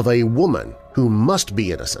of a woman who must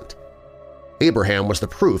be innocent. Abraham was the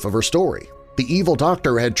proof of her story. The evil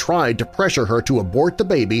doctor had tried to pressure her to abort the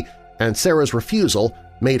baby, and Sarah's refusal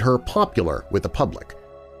made her popular with the public.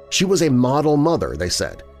 She was a model mother, they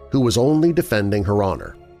said, who was only defending her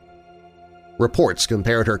honor. Reports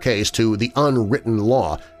compared her case to the unwritten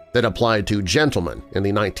law that applied to gentlemen in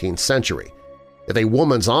the 19th century. If a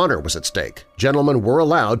woman's honor was at stake, gentlemen were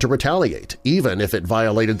allowed to retaliate, even if it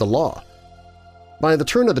violated the law. By the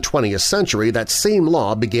turn of the 20th century, that same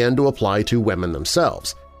law began to apply to women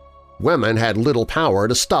themselves. Women had little power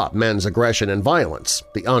to stop men's aggression and violence,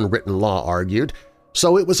 the unwritten law argued,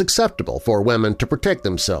 so it was acceptable for women to protect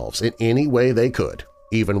themselves in any way they could,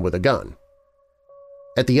 even with a gun.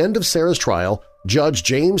 At the end of Sarah's trial, Judge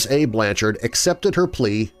James A. Blanchard accepted her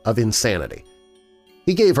plea of insanity.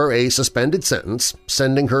 He gave her a suspended sentence,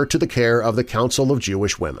 sending her to the care of the Council of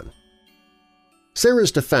Jewish Women.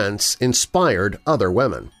 Sarah's defense inspired other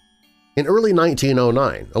women. In early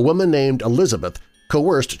 1909, a woman named Elizabeth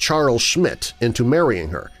coerced Charles Schmidt into marrying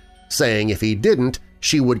her, saying if he didn't,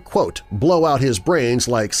 she would, quote, blow out his brains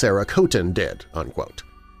like Sarah Coton did, unquote.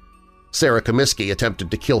 Sarah Comiskey attempted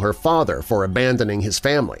to kill her father for abandoning his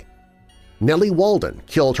family. Nellie Walden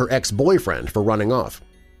killed her ex-boyfriend for running off.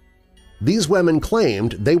 These women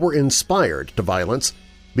claimed they were inspired to violence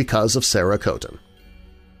because of Sarah Coton.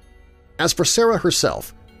 As for Sarah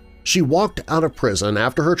herself, she walked out of prison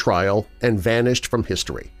after her trial and vanished from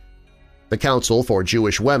history. The Council for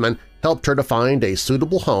Jewish Women helped her to find a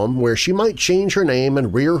suitable home where she might change her name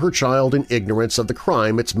and rear her child in ignorance of the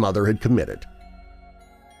crime its mother had committed.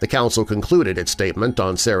 The Council concluded its statement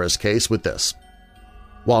on Sarah's case with this: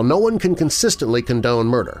 while no one can consistently condone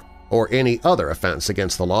murder or any other offense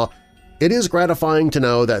against the law, it is gratifying to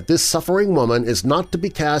know that this suffering woman is not to be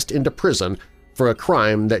cast into prison for a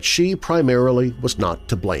crime that she primarily was not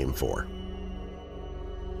to blame for.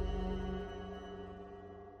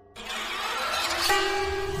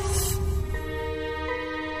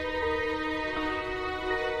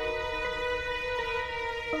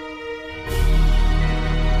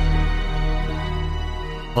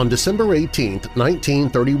 On December 18,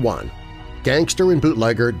 1931, gangster and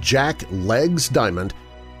bootlegger Jack "Legs" Diamond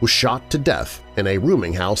was shot to death in a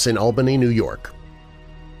rooming house in Albany, New York.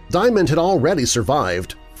 Diamond had already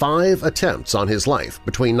survived 5 attempts on his life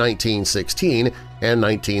between 1916 and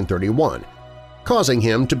 1931, causing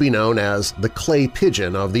him to be known as the Clay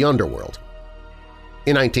Pigeon of the underworld.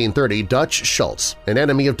 In 1930, Dutch Schultz, an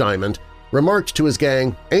enemy of Diamond, remarked to his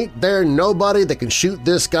gang, "Ain't there nobody that can shoot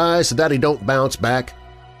this guy so that he don't bounce back?"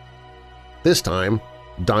 This time,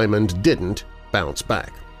 Diamond didn't bounce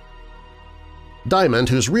back. Diamond,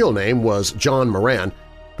 whose real name was John Moran,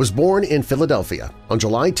 was born in Philadelphia on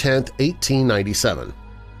July 10, 1897.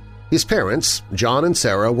 His parents, John and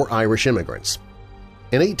Sarah, were Irish immigrants.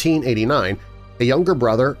 In 1889, a younger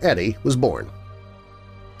brother, Eddie, was born.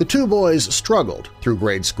 The two boys struggled through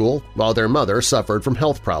grade school while their mother suffered from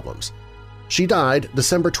health problems. She died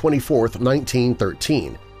December 24,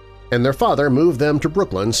 1913, and their father moved them to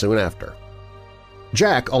Brooklyn soon after.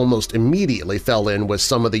 Jack almost immediately fell in with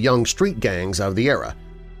some of the young street gangs of the era,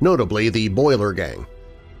 notably the Boiler Gang.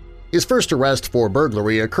 His first arrest for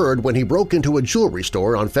burglary occurred when he broke into a jewelry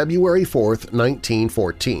store on February 4,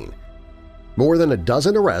 1914. More than a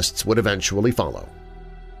dozen arrests would eventually follow.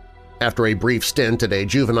 After a brief stint at a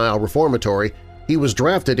juvenile reformatory, he was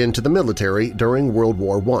drafted into the military during World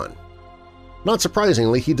War I. Not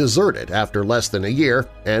surprisingly, he deserted after less than a year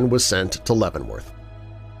and was sent to Leavenworth.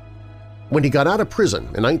 When he got out of prison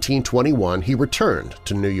in 1921, he returned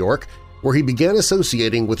to New York, where he began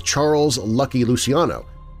associating with Charles "Lucky" Luciano,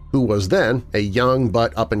 who was then a young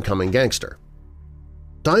but up-and-coming gangster.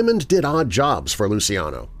 Diamond did odd jobs for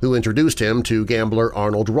Luciano, who introduced him to gambler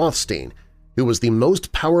Arnold Rothstein, who was the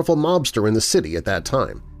most powerful mobster in the city at that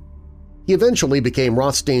time. He eventually became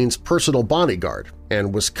Rothstein's personal bodyguard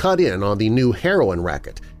and was cut in on the new heroin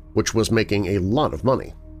racket, which was making a lot of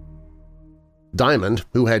money. Diamond,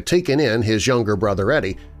 who had taken in his younger brother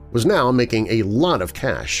Eddie, was now making a lot of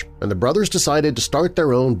cash, and the brothers decided to start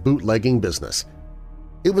their own bootlegging business.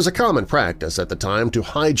 It was a common practice at the time to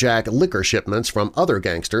hijack liquor shipments from other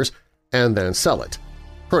gangsters and then sell it,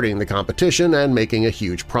 hurting the competition and making a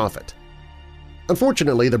huge profit.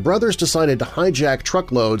 Unfortunately, the brothers decided to hijack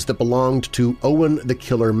truckloads that belonged to Owen the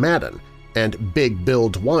Killer Madden and Big Bill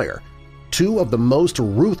Dwyer, two of the most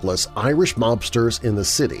ruthless Irish mobsters in the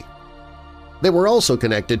city. They were also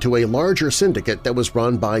connected to a larger syndicate that was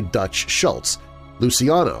run by Dutch Schultz,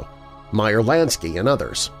 Luciano, Meyer Lansky, and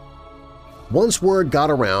others. Once word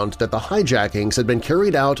got around that the hijackings had been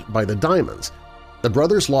carried out by the Diamonds, the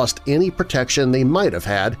brothers lost any protection they might have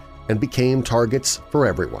had and became targets for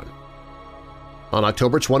everyone. On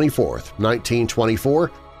October 24,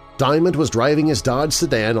 1924, Diamond was driving his Dodge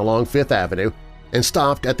sedan along Fifth Avenue and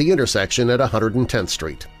stopped at the intersection at 110th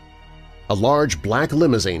Street. A large black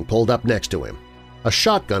limousine pulled up next to him. A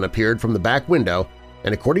shotgun appeared from the back window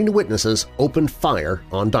and, according to witnesses, opened fire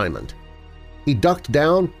on Diamond. He ducked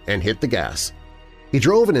down and hit the gas. He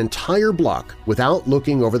drove an entire block without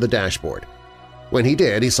looking over the dashboard. When he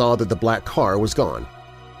did, he saw that the black car was gone.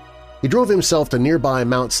 He drove himself to nearby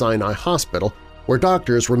Mount Sinai Hospital, where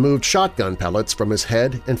doctors removed shotgun pellets from his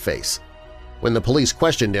head and face. When the police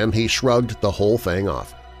questioned him, he shrugged the whole thing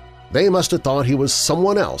off. They must have thought he was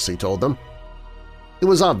someone else, he told them. It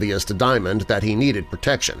was obvious to Diamond that he needed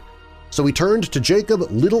protection, so he turned to Jacob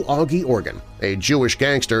Little Augie Organ, a Jewish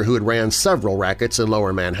gangster who had ran several rackets in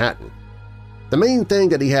Lower Manhattan. The main thing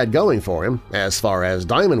that he had going for him, as far as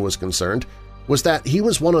Diamond was concerned, was that he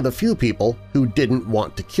was one of the few people who didn't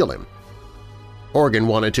want to kill him. Organ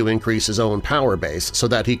wanted to increase his own power base so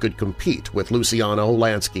that he could compete with Luciano,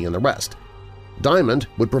 Lansky, and the rest. Diamond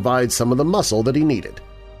would provide some of the muscle that he needed.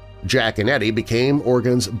 Jack and Eddie became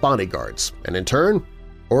Organ's bodyguards, and in turn,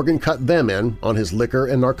 Organ cut them in on his liquor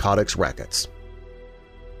and narcotics rackets.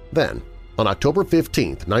 Then, on October 15,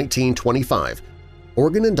 1925,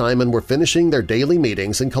 Organ and Diamond were finishing their daily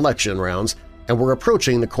meetings and collection rounds and were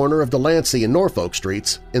approaching the corner of Delancey and Norfolk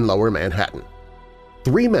Streets in Lower Manhattan.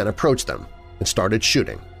 3 men approached them and started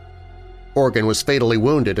shooting. Organ was fatally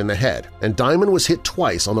wounded in the head, and Diamond was hit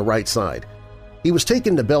twice on the right side. He was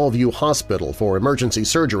taken to Bellevue Hospital for emergency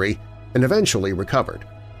surgery and eventually recovered.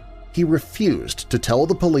 He refused to tell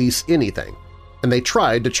the police anything, and they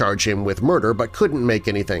tried to charge him with murder but couldn't make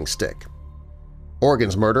anything stick.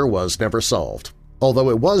 Organ's murder was never solved, although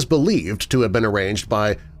it was believed to have been arranged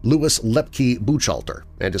by Louis Lepke Buchalter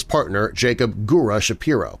and his partner Jacob Gura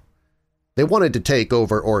Shapiro. They wanted to take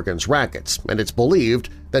over Organ's rackets, and it's believed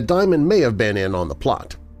that Diamond may have been in on the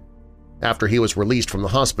plot. After he was released from the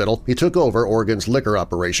hospital, he took over Organ's liquor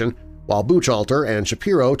operation, while Buchalter and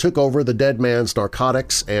Shapiro took over the dead man's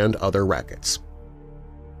narcotics and other rackets.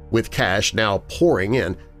 With cash now pouring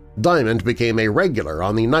in, Diamond became a regular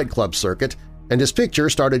on the nightclub circuit, and his picture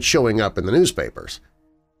started showing up in the newspapers.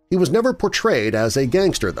 He was never portrayed as a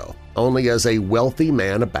gangster, though, only as a wealthy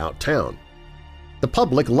man about town. The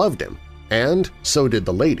public loved him, and so did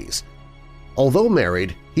the ladies. Although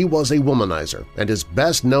married, he was a womanizer, and his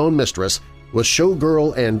best-known mistress was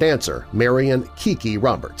showgirl and dancer Marion Kiki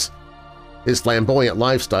Roberts. His flamboyant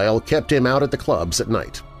lifestyle kept him out at the clubs at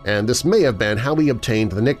night, and this may have been how he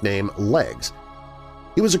obtained the nickname Legs.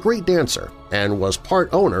 He was a great dancer and was part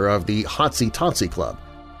owner of the Hotsy Totsy Club,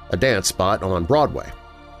 a dance spot on Broadway.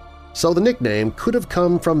 So the nickname could have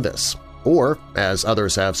come from this, or, as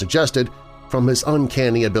others have suggested, from his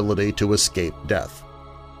uncanny ability to escape death.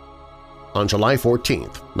 On July 14,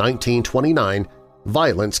 1929,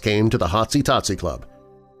 violence came to the Hotsy Totsy Club.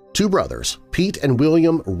 2 brothers, Pete and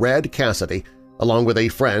William Red Cassidy, along with a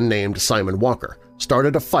friend named Simon Walker,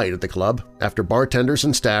 started a fight at the club after bartenders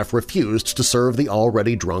and staff refused to serve the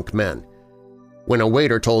already drunk men. When a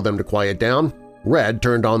waiter told them to quiet down, Red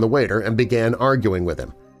turned on the waiter and began arguing with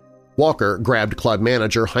him. Walker grabbed club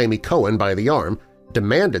manager Jaime Cohen by the arm,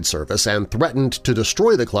 demanded service, and threatened to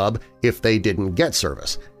destroy the club if they didn't get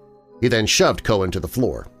service. He then shoved Cohen to the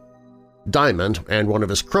floor. Diamond and one of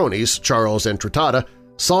his cronies, Charles Entratada,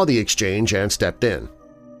 saw the exchange and stepped in.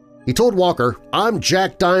 He told Walker, "I'm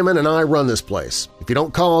Jack Diamond and I run this place. If you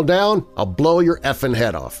don't calm down, I'll blow your effing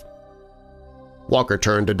head off." Walker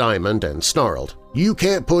turned to Diamond and snarled, "You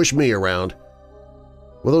can't push me around."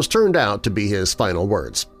 Well, those turned out to be his final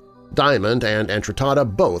words. Diamond and Entratada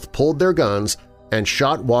both pulled their guns and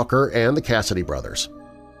shot Walker and the Cassidy brothers.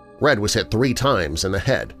 Red was hit 3 times in the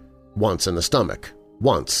head, once in the stomach,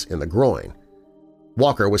 once in the groin.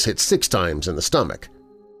 Walker was hit 6 times in the stomach.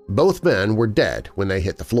 Both men were dead when they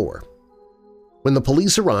hit the floor. When the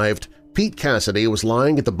police arrived, Pete Cassidy was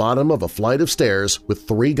lying at the bottom of a flight of stairs with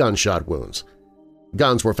 3 gunshot wounds.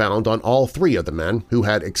 Guns were found on all 3 of the men, who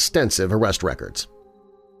had extensive arrest records.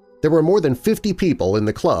 There were more than 50 people in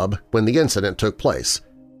the club when the incident took place,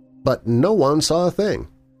 but no one saw a thing.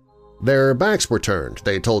 Their backs were turned,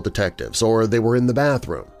 they told detectives, or they were in the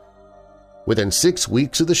bathroom. Within 6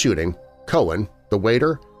 weeks of the shooting, Cohen, the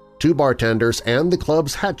waiter, 2 bartenders, and the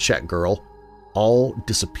club's hat check girl all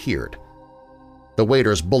disappeared. The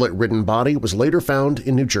waiter's bullet-ridden body was later found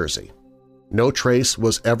in New Jersey. No trace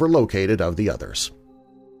was ever located of the others.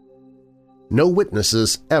 No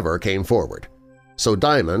witnesses ever came forward, so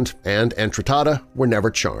Diamond and Entratada were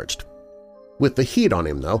never charged. With the heat on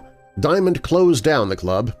him, though, Diamond closed down the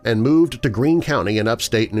club and moved to Greene County in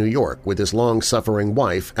upstate New York with his long-suffering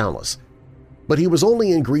wife, Alice. But he was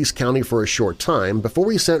only in Greene County for a short time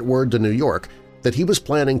before he sent word to New York that he was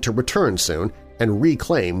planning to return soon and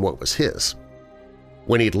reclaim what was his.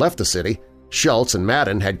 When he'd left the city, Schultz and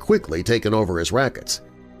Madden had quickly taken over his rackets.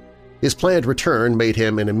 His planned return made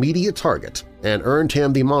him an immediate target and earned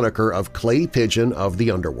him the moniker of Clay Pigeon of the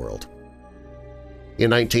Underworld. In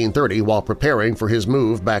 1930, while preparing for his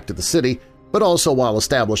move back to the city, but also while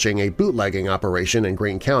establishing a bootlegging operation in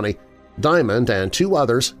Greene County, Diamond and 2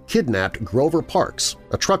 others kidnapped Grover Parks,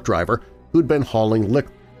 a truck driver who'd been hauling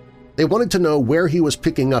liquor. They wanted to know where he was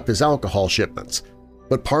picking up his alcohol shipments,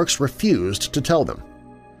 but Parks refused to tell them.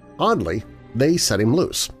 Oddly, they set him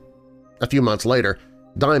loose. A few months later,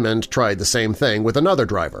 Diamond tried the same thing with another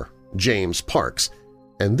driver, James Parks,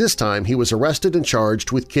 and this time he was arrested and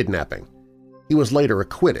charged with kidnapping. He was later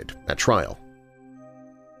acquitted at trial.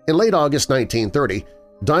 In late August 1930,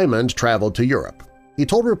 Diamond traveled to Europe. He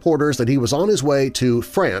told reporters that he was on his way to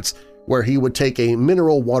France where he would take a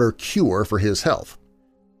mineral water cure for his health.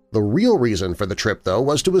 The real reason for the trip, though,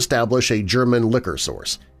 was to establish a German liquor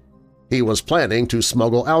source. He was planning to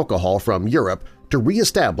smuggle alcohol from Europe to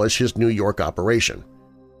re-establish his New York operation.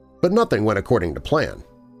 But nothing went according to plan.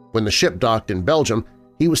 When the ship docked in Belgium,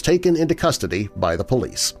 he was taken into custody by the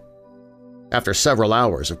police. After several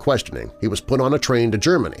hours of questioning, he was put on a train to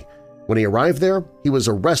Germany. When he arrived there, he was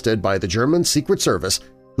arrested by the German Secret Service,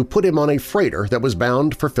 who put him on a freighter that was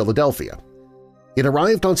bound for Philadelphia. It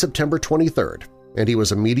arrived on September 23rd, and he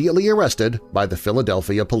was immediately arrested by the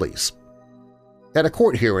Philadelphia police. At a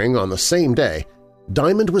court hearing on the same day,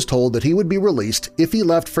 Diamond was told that he would be released if he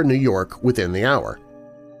left for New York within the hour.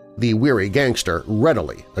 The weary gangster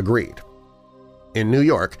readily agreed. In New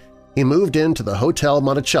York, he moved into the Hotel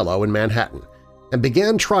Monticello in Manhattan and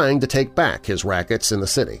began trying to take back his rackets in the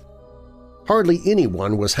city. Hardly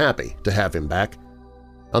anyone was happy to have him back.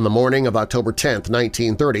 On the morning of October 10,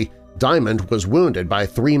 1930, Diamond was wounded by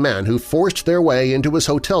 3 men who forced their way into his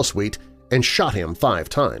hotel suite and shot him 5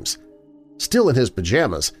 times. Still in his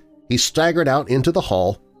pajamas, he staggered out into the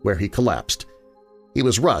hall where he collapsed. He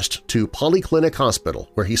was rushed to Polyclinic Hospital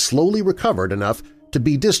where he slowly recovered enough to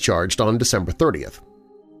be discharged on December 30th.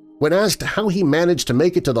 When asked how he managed to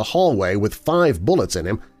make it to the hallway with 5 bullets in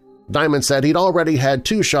him, Diamond said he'd already had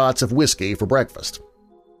 2 shots of whiskey for breakfast.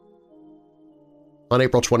 On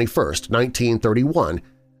April 21, 1931,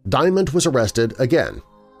 Diamond was arrested again,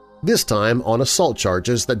 this time on assault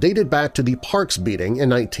charges that dated back to the Parks beating in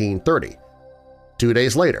 1930. 2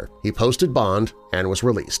 days later, he posted bond and was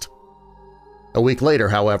released. A week later,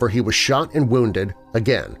 however, he was shot and wounded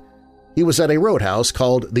again. He was at a roadhouse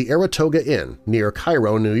called the Saratoga Inn near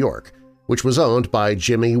Cairo, New York, which was owned by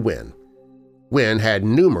Jimmy Wynn. Wynn had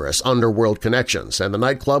numerous underworld connections, and the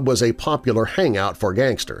nightclub was a popular hangout for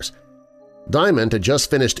gangsters. Diamond had just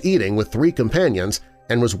finished eating with 3 companions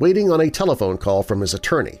and was waiting on a telephone call from his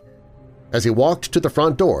attorney. As he walked to the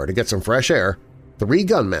front door to get some fresh air, 3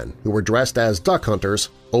 gunmen who were dressed as duck hunters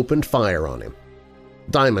opened fire on him.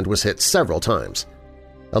 Diamond was hit several times.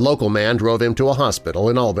 A local man drove him to a hospital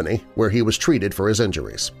in Albany where he was treated for his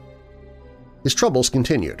injuries. His troubles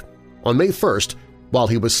continued. On May 1st, while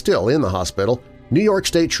he was still in the hospital, New York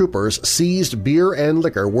State troopers seized beer and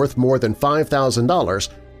liquor worth more than $5,000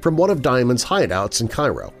 from one of Diamond's hideouts in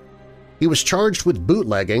Cairo. He was charged with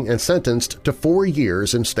bootlegging and sentenced to 4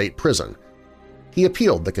 years in state prison. He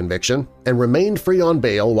appealed the conviction and remained free on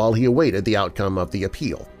bail while he awaited the outcome of the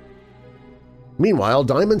appeal. Meanwhile,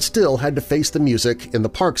 Diamond still had to face the music in the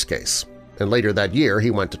Parks case, and later that year he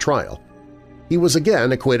went to trial. He was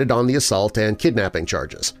again acquitted on the assault and kidnapping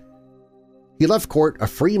charges. He left court a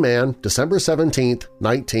free man December 17,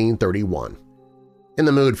 1931. In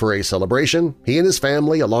the mood for a celebration, he and his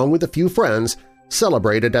family, along with a few friends,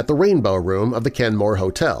 celebrated at the Rainbow Room of the Kenmore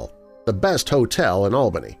Hotel, the best hotel in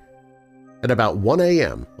Albany. At about 1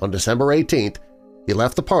 a.m. on December 18th, he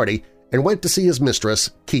left the party and went to see his mistress,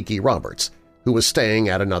 Kiki Roberts, who was staying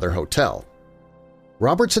at another hotel.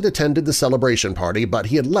 Roberts had attended the celebration party, but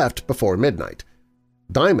he had left before midnight.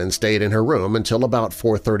 Diamond stayed in her room until about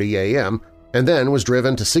 4:30 a.m. and then was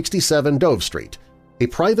driven to 67 Dove Street, a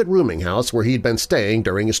private rooming house where he'd been staying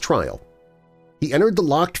during his trial. He entered the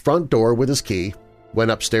locked front door with his key, went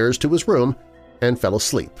upstairs to his room, and fell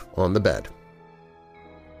asleep on the bed.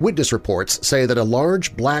 Witness reports say that a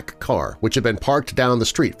large black car, which had been parked down the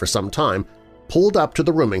street for some time, pulled up to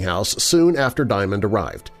the rooming house soon after Diamond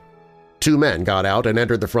arrived. Two men got out and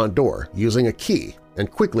entered the front door using a key and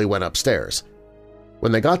quickly went upstairs.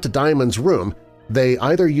 When they got to Diamond's room, they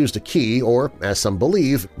either used a key or, as some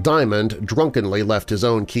believe, Diamond drunkenly left his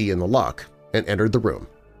own key in the lock and entered the room.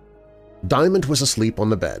 Diamond was asleep on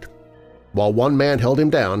the bed. While one man held him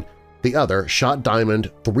down, the other shot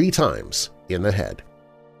Diamond 3 times in the head.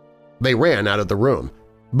 They ran out of the room,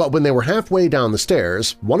 but when they were halfway down the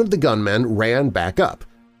stairs, one of the gunmen ran back up,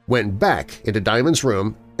 went back into Diamond's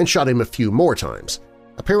room, and shot him a few more times,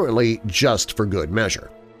 apparently just for good measure.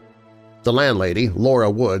 The landlady, Laura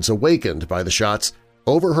Woods, awakened by the shots,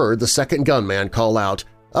 overheard the second gunman call out,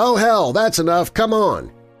 "Oh hell, that's enough, come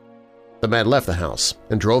on!" The men left the house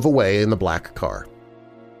and drove away in the black car.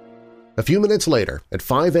 A few minutes later, at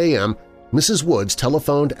 5 a.m., Mrs. Woods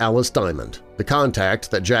telephoned Alice Diamond, the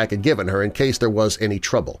contact that Jack had given her in case there was any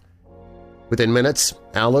trouble. Within minutes,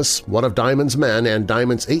 Alice, one of Diamond's men, and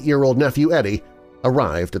Diamond's 8-year-old nephew Eddie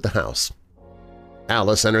arrived at the house.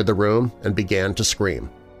 Alice entered the room and began to scream.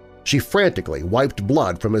 She frantically wiped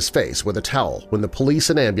blood from his face with a towel when the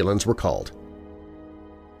police and ambulance were called.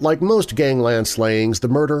 Like most gangland slayings, the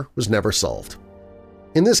murder was never solved.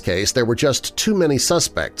 In this case, there were just too many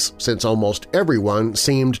suspects since almost everyone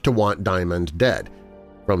seemed to want Diamond dead,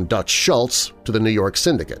 from Dutch Schultz to the New York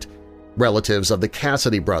Syndicate, relatives of the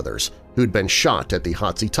Cassidy brothers who'd been shot at the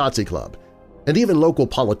Hotsy Totsy Club, and even local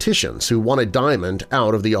politicians who wanted Diamond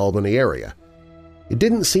out of the Albany area. It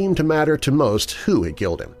didn't seem to matter to most who had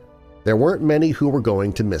killed him. There weren't many who were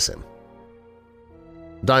going to miss him.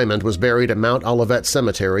 Diamond was buried at Mount Olivet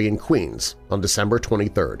Cemetery in Queens on December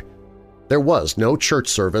 23rd. There was no church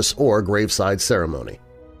service or graveside ceremony.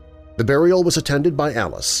 The burial was attended by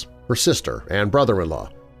Alice, her sister and brother-in-law,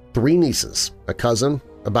 3 nieces, a cousin,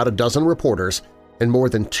 about a dozen reporters, and more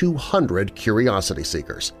than 200 curiosity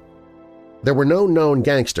seekers. There were no known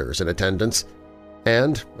gangsters in attendance,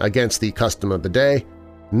 and, against the custom of the day,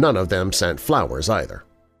 none of them sent flowers either.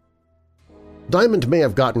 Diamond may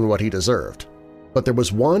have gotten what he deserved, but there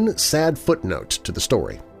was one sad footnote to the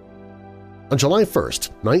story. On July 1,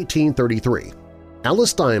 1933,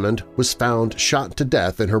 Alice Diamond was found shot to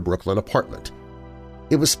death in her Brooklyn apartment.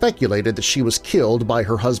 It was speculated that she was killed by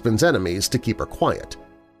her husband's enemies to keep her quiet,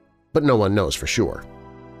 but no one knows for sure.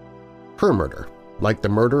 Her murder, like the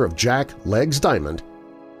murder of Jack Legs Diamond,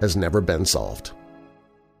 has never been solved.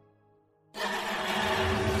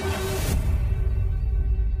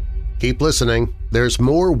 Keep listening. There's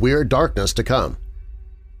more Weird Darkness to come.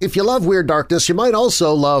 If you love Weird Darkness, you might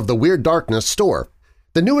also love the Weird Darkness store.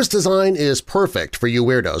 The newest design is perfect for you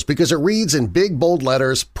weirdos because it reads in big bold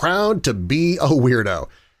letters, "Proud to be a weirdo."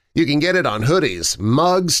 You can get it on hoodies,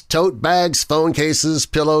 mugs, tote bags, phone cases,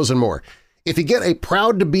 pillows, and more. If you get a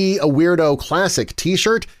Proud to be a Weirdo classic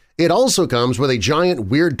t-shirt, it also comes with a giant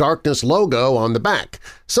Weird Darkness logo on the back,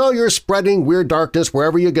 so you're spreading Weird Darkness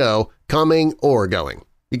wherever you go, coming or going.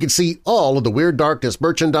 You can see all of the Weird Darkness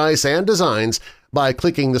merchandise and designs by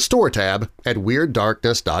clicking the Store tab at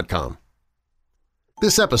WeirdDarkness.com.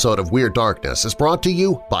 This episode of Weird Darkness is brought to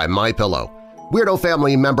you by MyPillow. Weirdo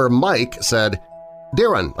family member Mike said,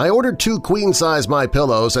 "Darren, I ordered 2 queen-size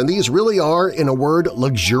MyPillows and these really are, in a word,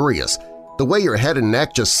 luxurious. The way your head and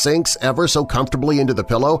neck just sinks ever so comfortably into the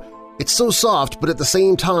pillow, it's so soft but at the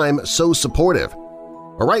same time so supportive.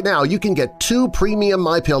 Well, right now you can get 2 premium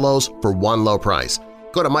MyPillows for one low price.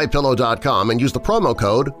 Go to MyPillow.com and use the promo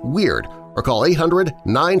code WEIRD or call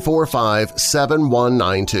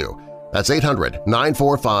 800-945-7192. That's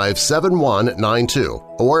 800-945-7192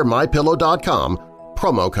 or MyPillow.com,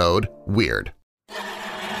 promo code WEIRD.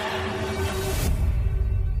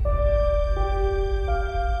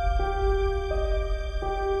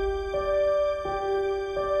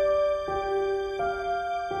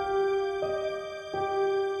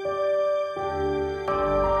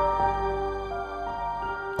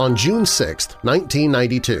 On June 6,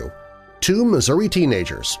 1992, 2 Missouri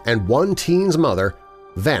teenagers and 1 teen's mother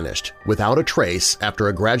vanished without a trace after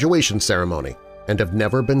a graduation ceremony and have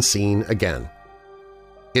never been seen again.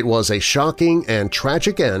 It was a shocking and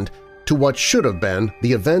tragic end to what should have been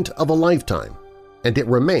the event of a lifetime, and it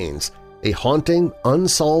remains a haunting,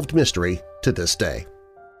 unsolved mystery to this day.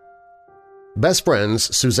 Best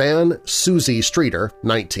friends Suzanne Susie Streeter,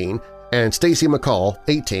 19, and Stacy McCall,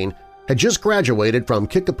 18, had just graduated from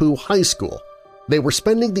Kickapoo High School. They were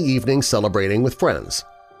spending the evening celebrating with friends.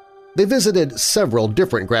 They visited several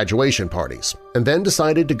different graduation parties and then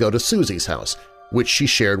decided to go to Susie's house, which she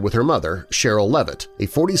shared with her mother, Cheryl Levitt, a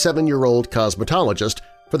 47-year-old cosmetologist,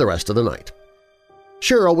 for the rest of the night.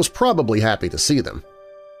 Cheryl was probably happy to see them.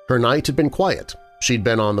 Her night had been quiet. She'd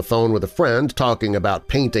been on the phone with a friend talking about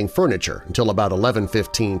painting furniture until about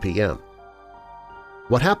 11:15 p.m.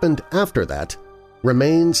 What happened after that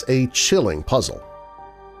remains a chilling puzzle.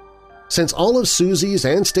 Since all of Susie's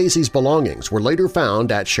and Stacy's belongings were later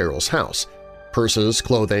found at Cheryl's house – purses,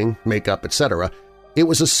 clothing, makeup, etc. – it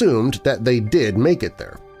was assumed that they did make it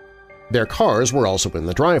there. Their cars were also in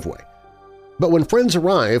the driveway. But when friends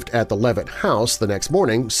arrived at the Levitt house the next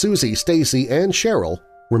morning, Susie, Stacy, and Cheryl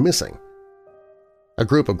were missing. A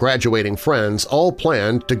group of graduating friends all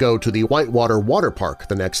planned to go to the Whitewater Water Park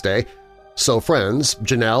the next day, so friends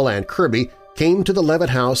Janelle and Kirby came to the Levitt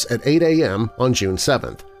house at 8 a.m. on June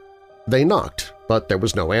 7th. They knocked, but there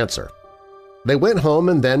was no answer. They went home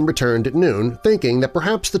and then returned at noon, thinking that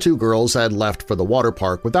perhaps the two girls had left for the water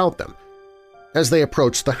park without them. As they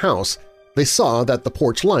approached the house, they saw that the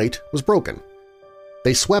porch light was broken.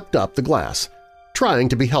 They swept up the glass, trying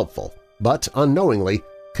to be helpful, but unknowingly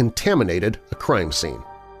contaminated a crime scene.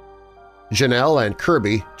 Janelle and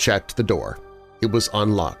Kirby checked the door. It was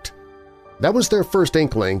unlocked. That was their first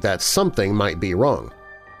inkling that something might be wrong.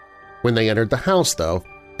 When they entered the house, though,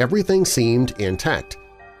 everything seemed intact.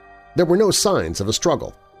 There were no signs of a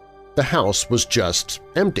struggle. The house was just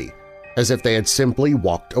empty, as if they had simply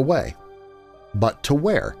walked away. But to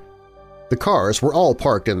where? The cars were all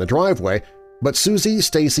parked in the driveway, but Susie,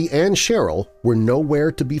 Stacy, and Cheryl were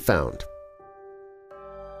nowhere to be found.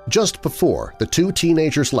 Just before the two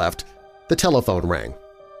teenagers left, the telephone rang.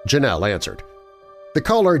 Janelle answered. The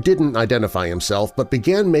caller didn't identify himself but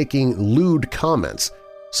began making lewd comments,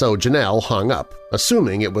 so Janelle hung up,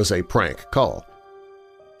 assuming it was a prank call.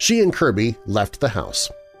 She and Kirby left the house.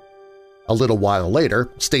 A little while later,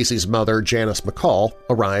 Stacy's mother, Janice McCall,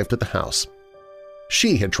 arrived at the house.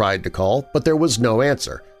 She had tried to call, but there was no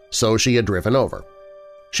answer, so she had driven over.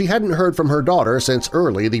 She hadn't heard from her daughter since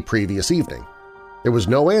early the previous evening. There was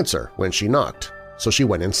no answer when she knocked, so she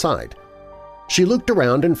went inside. She looked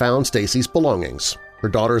around and found Stacy's belongings. Her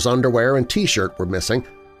daughter's underwear and T-shirt were missing,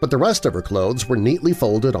 but the rest of her clothes were neatly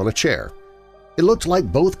folded on a chair. It looked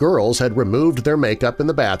like both girls had removed their makeup in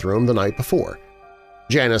the bathroom the night before.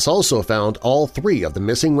 Janice also found all three of the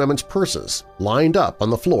missing women's purses lined up on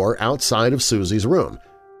the floor outside of Susie's room,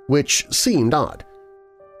 which seemed odd.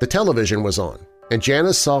 The television was on, and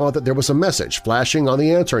Janice saw that there was a message flashing on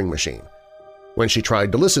the answering machine. When she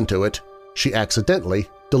tried to listen to it, she accidentally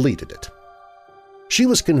deleted it. She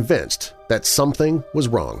was convinced that something was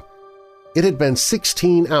wrong. It had been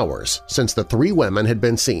 16 hours since the three women had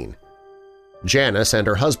been seen. Janice and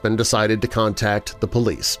her husband decided to contact the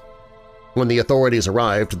police. When the authorities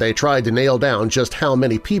arrived, they tried to nail down just how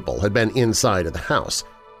many people had been inside of the house,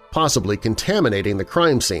 possibly contaminating the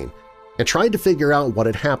crime scene, and tried to figure out what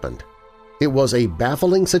had happened. It was a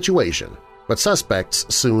baffling situation, but suspects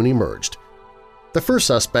soon emerged. The first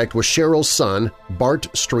suspect was Cheryl's son, Bart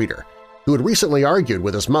Streeter, who had recently argued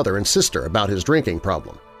with his mother and sister about his drinking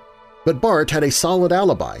problem. But Bart had a solid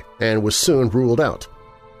alibi and was soon ruled out.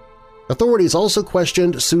 Authorities also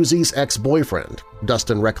questioned Susie's ex-boyfriend,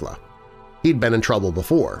 Dustin Rekla. He'd been in trouble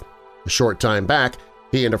before. A short time back,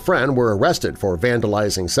 he and a friend were arrested for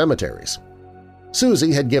vandalizing cemeteries.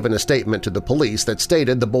 Susie had given a statement to the police that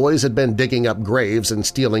stated the boys had been digging up graves and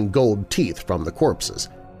stealing gold teeth from the corpses.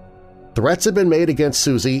 Threats had been made against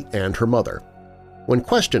Susie and her mother. When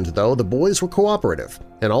questioned, though, the boys were cooperative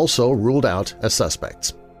and also ruled out as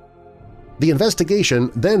suspects. The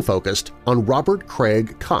investigation then focused on Robert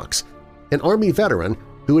Craig Cox, an Army veteran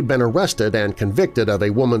who had been arrested and convicted of a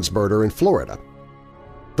woman's murder in Florida.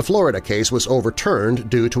 The Florida case was overturned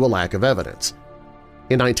due to a lack of evidence.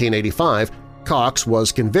 In 1985, Cox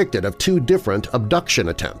was convicted of 2 different abduction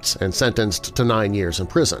attempts and sentenced to 9 years in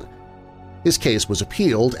prison. His case was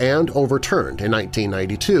appealed and overturned in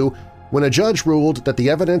 1992 when a judge ruled that the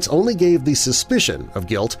evidence only gave the suspicion of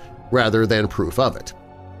guilt rather than proof of it.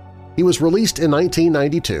 He was released in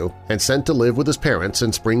 1992 and sent to live with his parents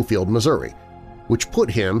in Springfield, Missouri, which put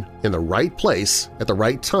him in the right place at the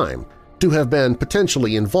right time to have been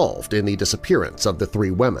potentially involved in the disappearance of the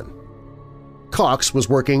 3 women. Cox was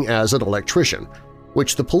working as an electrician,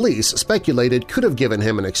 which the police speculated could have given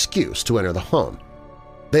him an excuse to enter the home.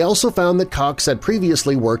 They also found that Cox had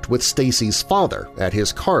previously worked with Stacy's father at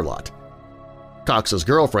his car lot. Cox's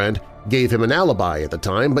girlfriend gave him an alibi at the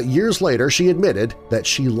time, but years later she admitted that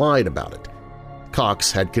she lied about it.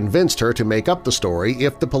 Cox had convinced her to make up the story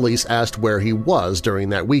if the police asked where he was during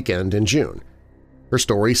that weekend in June. Her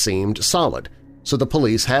story seemed solid, so the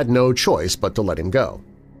police had no choice but to let him go.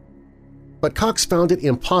 But Cox found it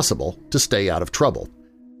impossible to stay out of trouble.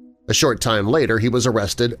 A short time later, he was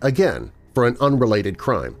arrested again for an unrelated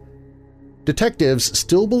crime. Detectives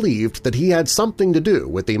still believed that he had something to do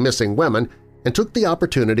with the missing women and took the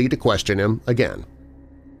opportunity to question him again.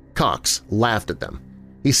 Cox laughed at them.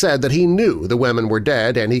 He said that he knew the women were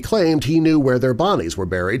dead and he claimed he knew where their bodies were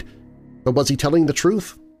buried. But was he telling the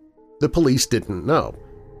truth? The police didn't know.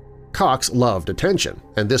 Cox loved attention,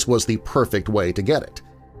 and this was the perfect way to get it.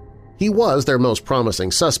 He was their most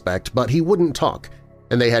promising suspect, but he wouldn't talk,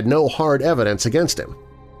 and they had no hard evidence against him.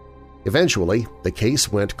 Eventually, the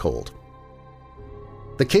case went cold.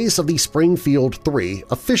 The case of the Springfield Three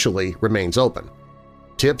officially remains open.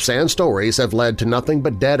 Tips and stories have led to nothing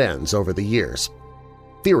but dead ends over the years.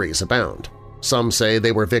 Theories abound. Some say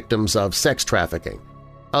they were victims of sex trafficking.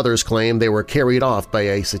 Others claim they were carried off by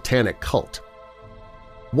a satanic cult.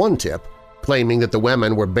 One tip, claiming that the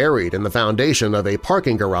women were buried in the foundation of a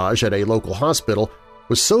parking garage at a local hospital,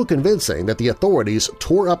 was so convincing that the authorities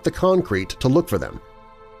tore up the concrete to look for them,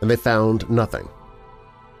 and they found nothing.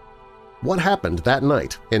 What happened that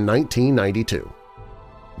night in 1992?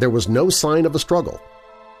 There was no sign of a struggle.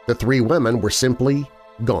 The three women were simply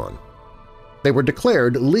gone. They were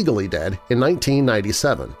declared legally dead in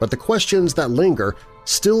 1997, but the questions that linger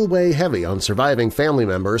still weigh heavy on surviving family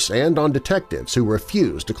members and on detectives who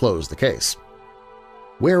refuse to close the case.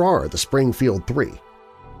 Where are the Springfield Three?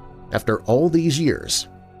 After all these years,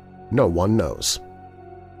 no one knows.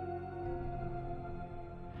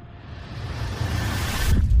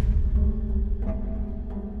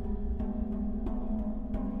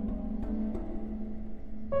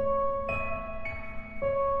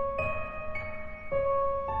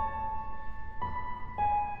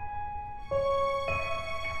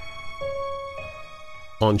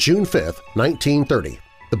 On June 5, 1930,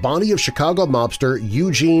 the body of Chicago mobster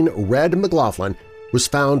Eugene "Red" McLaughlin was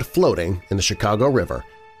found floating in the Chicago River,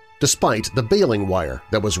 despite the bailing wire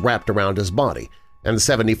that was wrapped around his body and the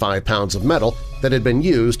 75 pounds of metal that had been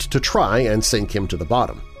used to try and sink him to the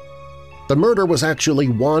bottom. The murder was actually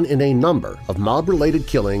one in a number of mob-related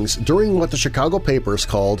killings during what the Chicago papers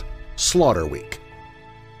called Slaughter Week.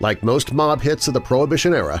 Like most mob hits of the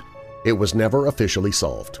Prohibition era, it was never officially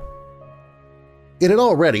solved. It had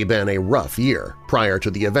already been a rough year prior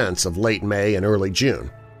to the events of late May and early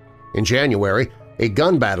June. In January, a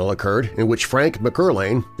gun battle occurred in which Frank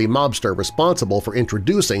McErlane, the mobster responsible for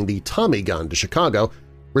introducing the Tommy gun to Chicago,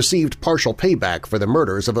 received partial payback for the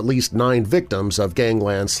murders of at least 9 victims of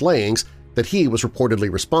gangland slayings that he was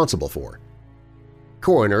reportedly responsible for.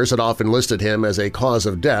 Coroners had often listed him as a cause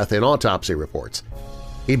of death in autopsy reports.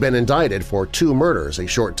 He'd been indicted for 2 murders a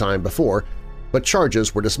short time before, but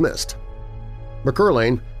charges were dismissed.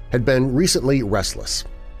 McErlane had been recently restless.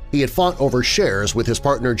 He had fought over shares with his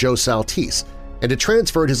partner Joe Saltese and had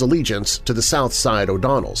transferred his allegiance to the South Side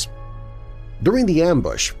O'Donnells. During the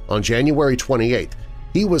ambush on January 28th,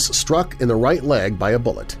 he was struck in the right leg by a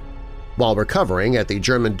bullet. While recovering at the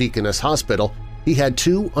German Deaconess Hospital, he had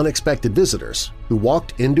 2 unexpected visitors who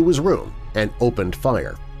walked into his room and opened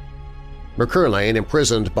fire. McErlane,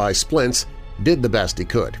 imprisoned by splints, did the best he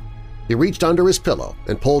could. He reached under his pillow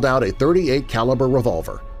and pulled out a .38 caliber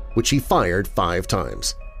revolver, which he fired 5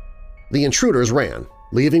 times. The intruders ran,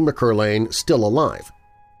 leaving McErlane still alive.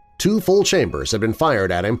 2 full chambers had been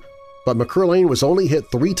fired at him, but McErlane was only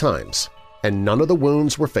hit 3 times, and none of the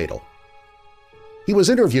wounds were fatal. He was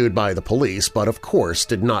interviewed by the police, but of course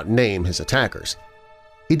did not name his attackers.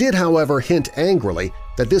 He did, however, hint angrily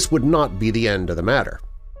that this would not be the end of the matter.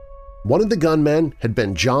 One of the gunmen had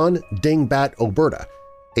been John Dingbat Oberta,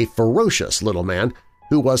 a ferocious little man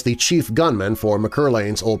who was the chief gunman for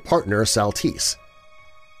McErlane's old partner Saltese.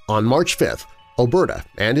 On March 5th, Oberta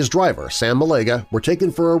and his driver, Sam Malega, were taken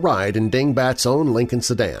for a ride in Dingbat's own Lincoln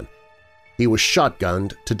sedan. He was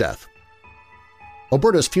shotgunned to death.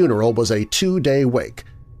 Oberta's funeral was a 2-day wake,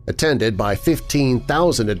 attended by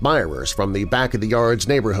 15,000 admirers from the back-of-the-yards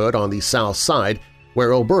neighborhood on the South Side,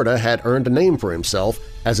 where Oberta had earned a name for himself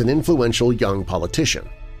as an influential young politician.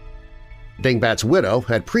 Dingbat's widow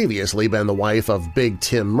had previously been the wife of Big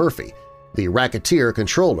Tim Murphy, the racketeer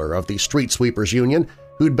controller of the Street Sweepers Union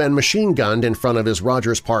who'd been machine-gunned in front of his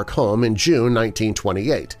Rogers Park home in June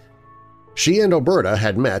 1928. She and Oberta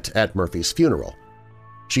had met at Murphy's funeral.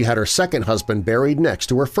 She had her second husband buried next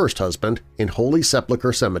to her first husband in Holy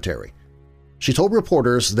Sepulchre Cemetery. She told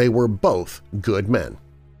reporters they were both good men.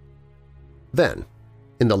 Then,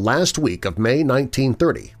 in the last week of May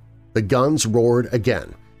 1930, the guns roared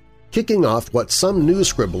again, kicking off what some news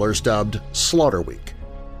scribblers dubbed Slaughter Week.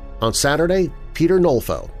 On Saturday, Peter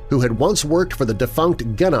Nolfo, who had once worked for the defunct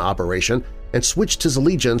Genna operation, and switched his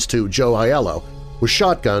allegiance to Joe Aiello, was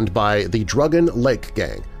shotgunned by the Druggen Lake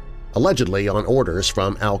Gang, allegedly on orders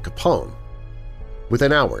from Al Capone.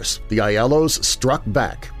 Within hours, the Aiellos struck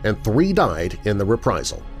back and 3 died in the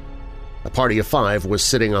reprisal. A party of 5 was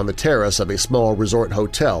sitting on the terrace of a small resort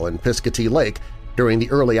hotel in Piscatee Lake during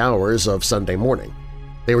the early hours of Sunday morning.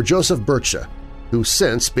 They were Joseph Bircha, who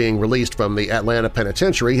since being released from the Atlanta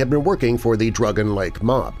Penitentiary had been working for the Druggen Lake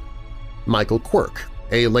mob; Michael Quirk,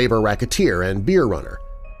 a labor racketeer and beer runner;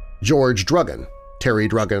 George Druggen, Terry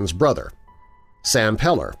Druggen's brother; Sam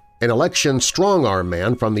Peller, an election strong-arm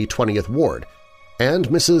man from the 20th Ward; and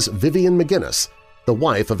Mrs. Vivian McGinnis, the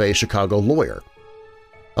wife of a Chicago lawyer.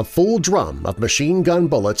 A full drum of machine gun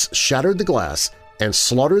bullets shattered the glass and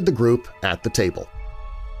slaughtered the group at the table.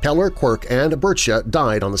 Peller, Quirk, and Bircha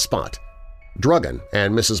died on the spot. Druggen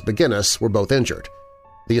and Mrs. McGinnis were both injured.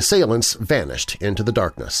 The assailants vanished into the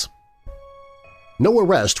darkness. No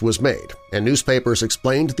arrest was made, and newspapers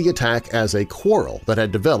explained the attack as a quarrel that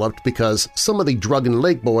had developed because some of the Druggen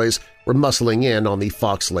Lake boys were muscling in on the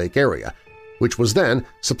Fox Lake area, which was then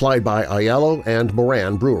supplied by Aiello and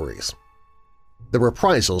Moran breweries. The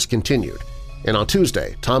reprisals continued, and on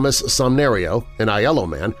Tuesday, Thomas Somnario, an Aiello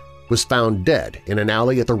man, was found dead in an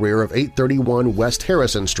alley at the rear of 831 West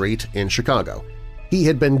Harrison Street in Chicago. He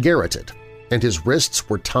had been garroted, and his wrists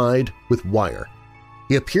were tied with wire.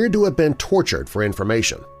 He appeared to have been tortured for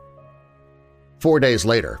information. 4 days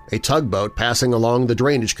later, a tugboat passing along the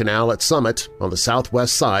drainage canal at Summit on the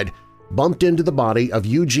southwest side bumped into the body of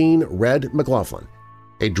Eugene Red McLaughlin,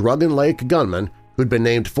 a Druggen Lake gunman who'd been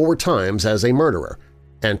named 4 times as a murderer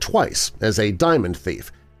and twice as a diamond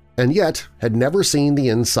thief, and yet had never seen the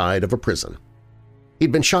inside of a prison.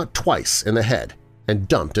 He'd been shot twice in the head and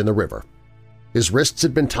dumped in the river. His wrists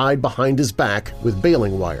had been tied behind his back with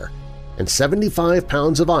baling wire, and 75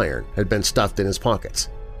 pounds of iron had been stuffed in his pockets.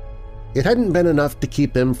 It hadn't been enough to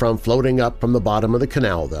keep him from floating up from the bottom of the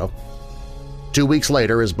canal, though. 2 weeks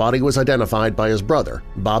later, his body was identified by his brother,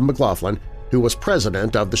 Bob McLaughlin, who was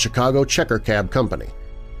president of the Chicago Checker Cab Company.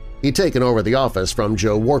 He'd taken over the office from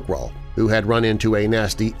Joe Workwall, who had run into a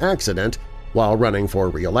nasty accident while running for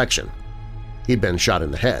re-election. He'd been shot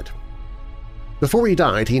in the head. Before he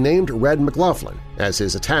died, he named Red McLaughlin as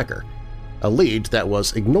his attacker, a lead that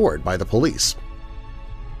was ignored by the police.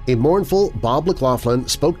 A mournful Bob McLaughlin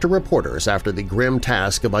spoke to reporters after the grim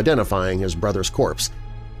task of identifying his brother's corpse.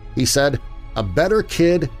 He said, "A better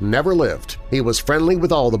kid never lived. He was friendly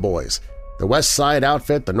with all the boys. The West Side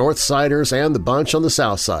outfit, the North Siders, and the bunch on the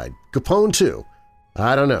South Side. Capone, too.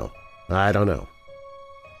 I don't know.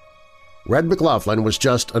 Red McLaughlin was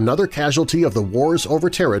just another casualty of the wars over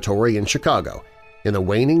territory in Chicago in the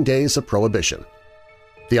waning days of Prohibition.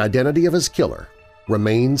 The identity of his killer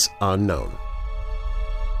remains unknown.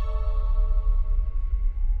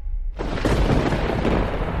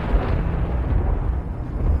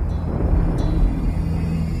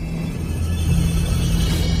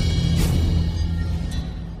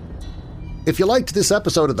 If you liked this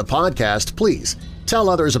episode of the podcast, please tell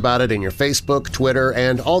others about it in your Facebook, Twitter,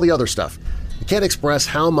 and all the other stuff. I can't express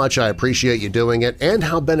how much I appreciate you doing it and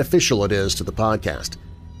how beneficial it is to the podcast.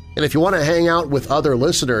 And if you want to hang out with other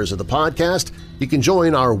listeners of the podcast, you can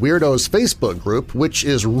join our Weirdos Facebook group, which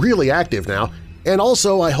is really active now, and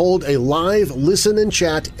also I hold a live listen and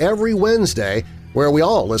chat every Wednesday where we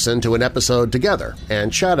all listen to an episode together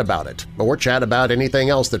and chat about it, or chat about anything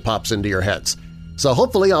else that pops into your heads. So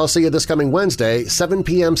hopefully I'll see you this coming Wednesday, 7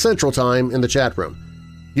 p.m. Central Time in the chat room.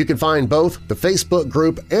 You can find both the Facebook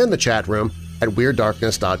group and the chat room at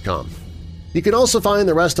WeirdDarkness.com. You can also find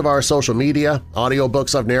the rest of our social media,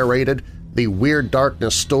 audiobooks I've narrated, the Weird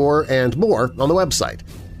Darkness store, and more on the website.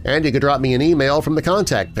 And you can drop me an email from the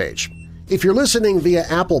contact page. If you're listening via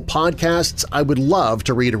Apple Podcasts, I would love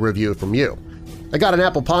to read a review from you. I got an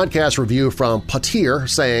Apple Podcast review from Patir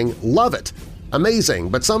saying, "Love it! Amazing,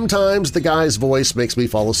 but sometimes the guy's voice makes me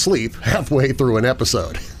fall asleep halfway through an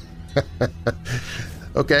episode."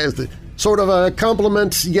 Okay, sort of a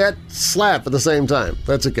compliment yet slap at the same time.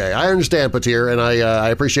 That's okay. I understand, Patir, and I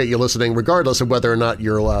appreciate you listening regardless of whether or not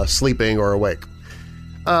you're sleeping or awake.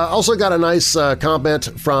 Also got a nice comment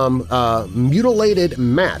from Mutilated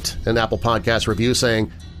Matt, an Apple Podcast review saying,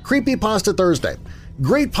 "Creepypasta Thursday.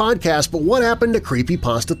 Great podcast, but what happened to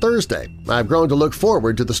Creepypasta Thursday? I've grown to look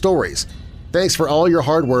forward to the stories. Thanks for all your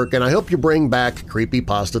hard work, and I hope you bring back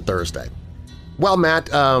Creepypasta Thursday." Well, Matt,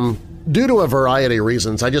 due to a variety of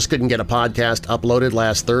reasons, I just couldn't get a podcast uploaded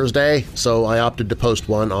last Thursday, so I opted to post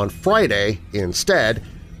one on Friday instead,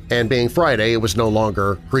 and being Friday, it was no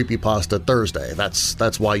longer Creepypasta Thursday.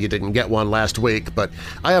 That's why you didn't get one last week, but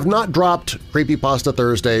I have not dropped Creepypasta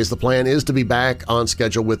Thursdays. The plan is to be back on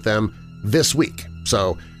schedule with them this week.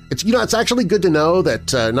 So it's actually good to know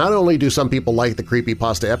that not only do some people like the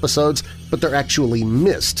creepypasta episodes, but they're actually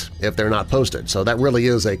missed if they're not posted. So that really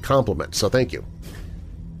is a compliment, so thank you.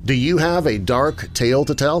 Do you have a dark tale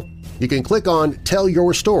to tell? You can click on Tell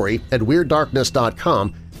Your Story at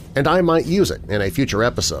WeirdDarkness.com and I might use it in a future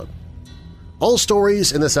episode. All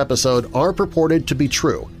stories in this episode are purported to be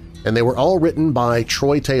true, and they were all written by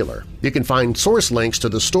Troy Taylor. You can find source links to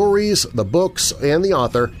the stories, the books, and the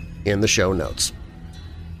author in the show notes.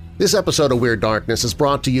 This episode of Weird Darkness is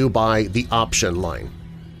brought to you by the Option Line.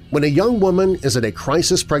 When a young woman is in a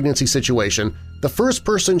crisis pregnancy situation, the first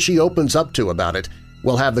person she opens up to about it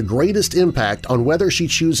will have the greatest impact on whether she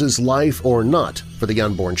chooses life or not for the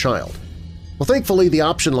unborn child. Well, thankfully, the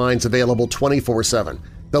Option Line's available 24/7.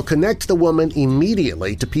 They'll connect the woman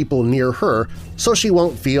immediately to people near her so she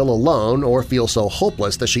won't feel alone or feel so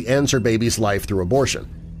hopeless that she ends her baby's life through abortion.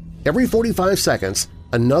 Every 45 seconds,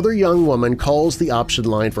 another young woman calls the Option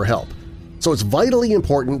Line for help, so it's vitally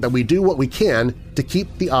important that we do what we can to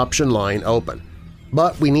keep the Option Line open.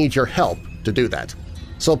 But we need your help to do that.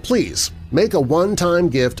 So please, make a one-time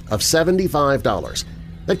gift of $75.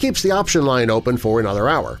 That keeps the Option Line open for another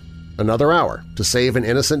hour to save an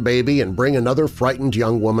innocent baby and bring another frightened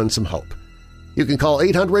young woman some hope. You can call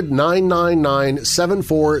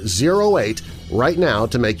 800-999-7408 right now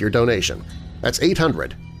to make your donation. That's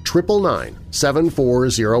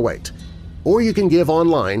 800-999-7408. Or you can give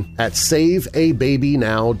online at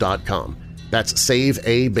saveababynow.com. That's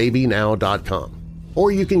saveababynow.com.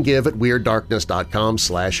 Or you can give at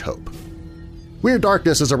WeirdDarkness.com/hope. Weird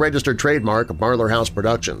Darkness is a registered trademark of Marlar House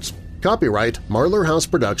Productions. Copyright Marlar House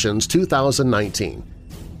Productions 2019.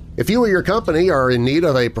 If you or your company are in need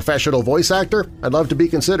of a professional voice actor, I'd love to be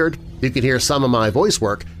considered. You can hear some of my voice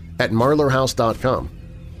work at marlarhouse.com.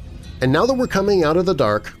 And now that we're coming out of the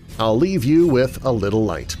dark, I'll leave you with a little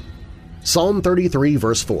light. Psalm 33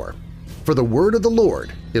 verse 4, "For the word of the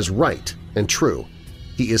Lord is right and true.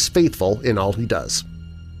 He is faithful in all he does."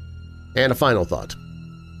 And a final thought.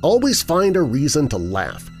 Always find a reason to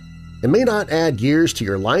laugh. It may not add years to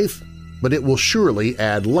your life, but it will surely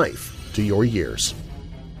add life to your years.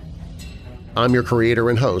 I'm your creator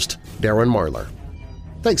and host, Darren Marlar.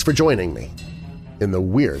 Thanks for joining me in the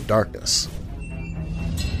Weird Darkness.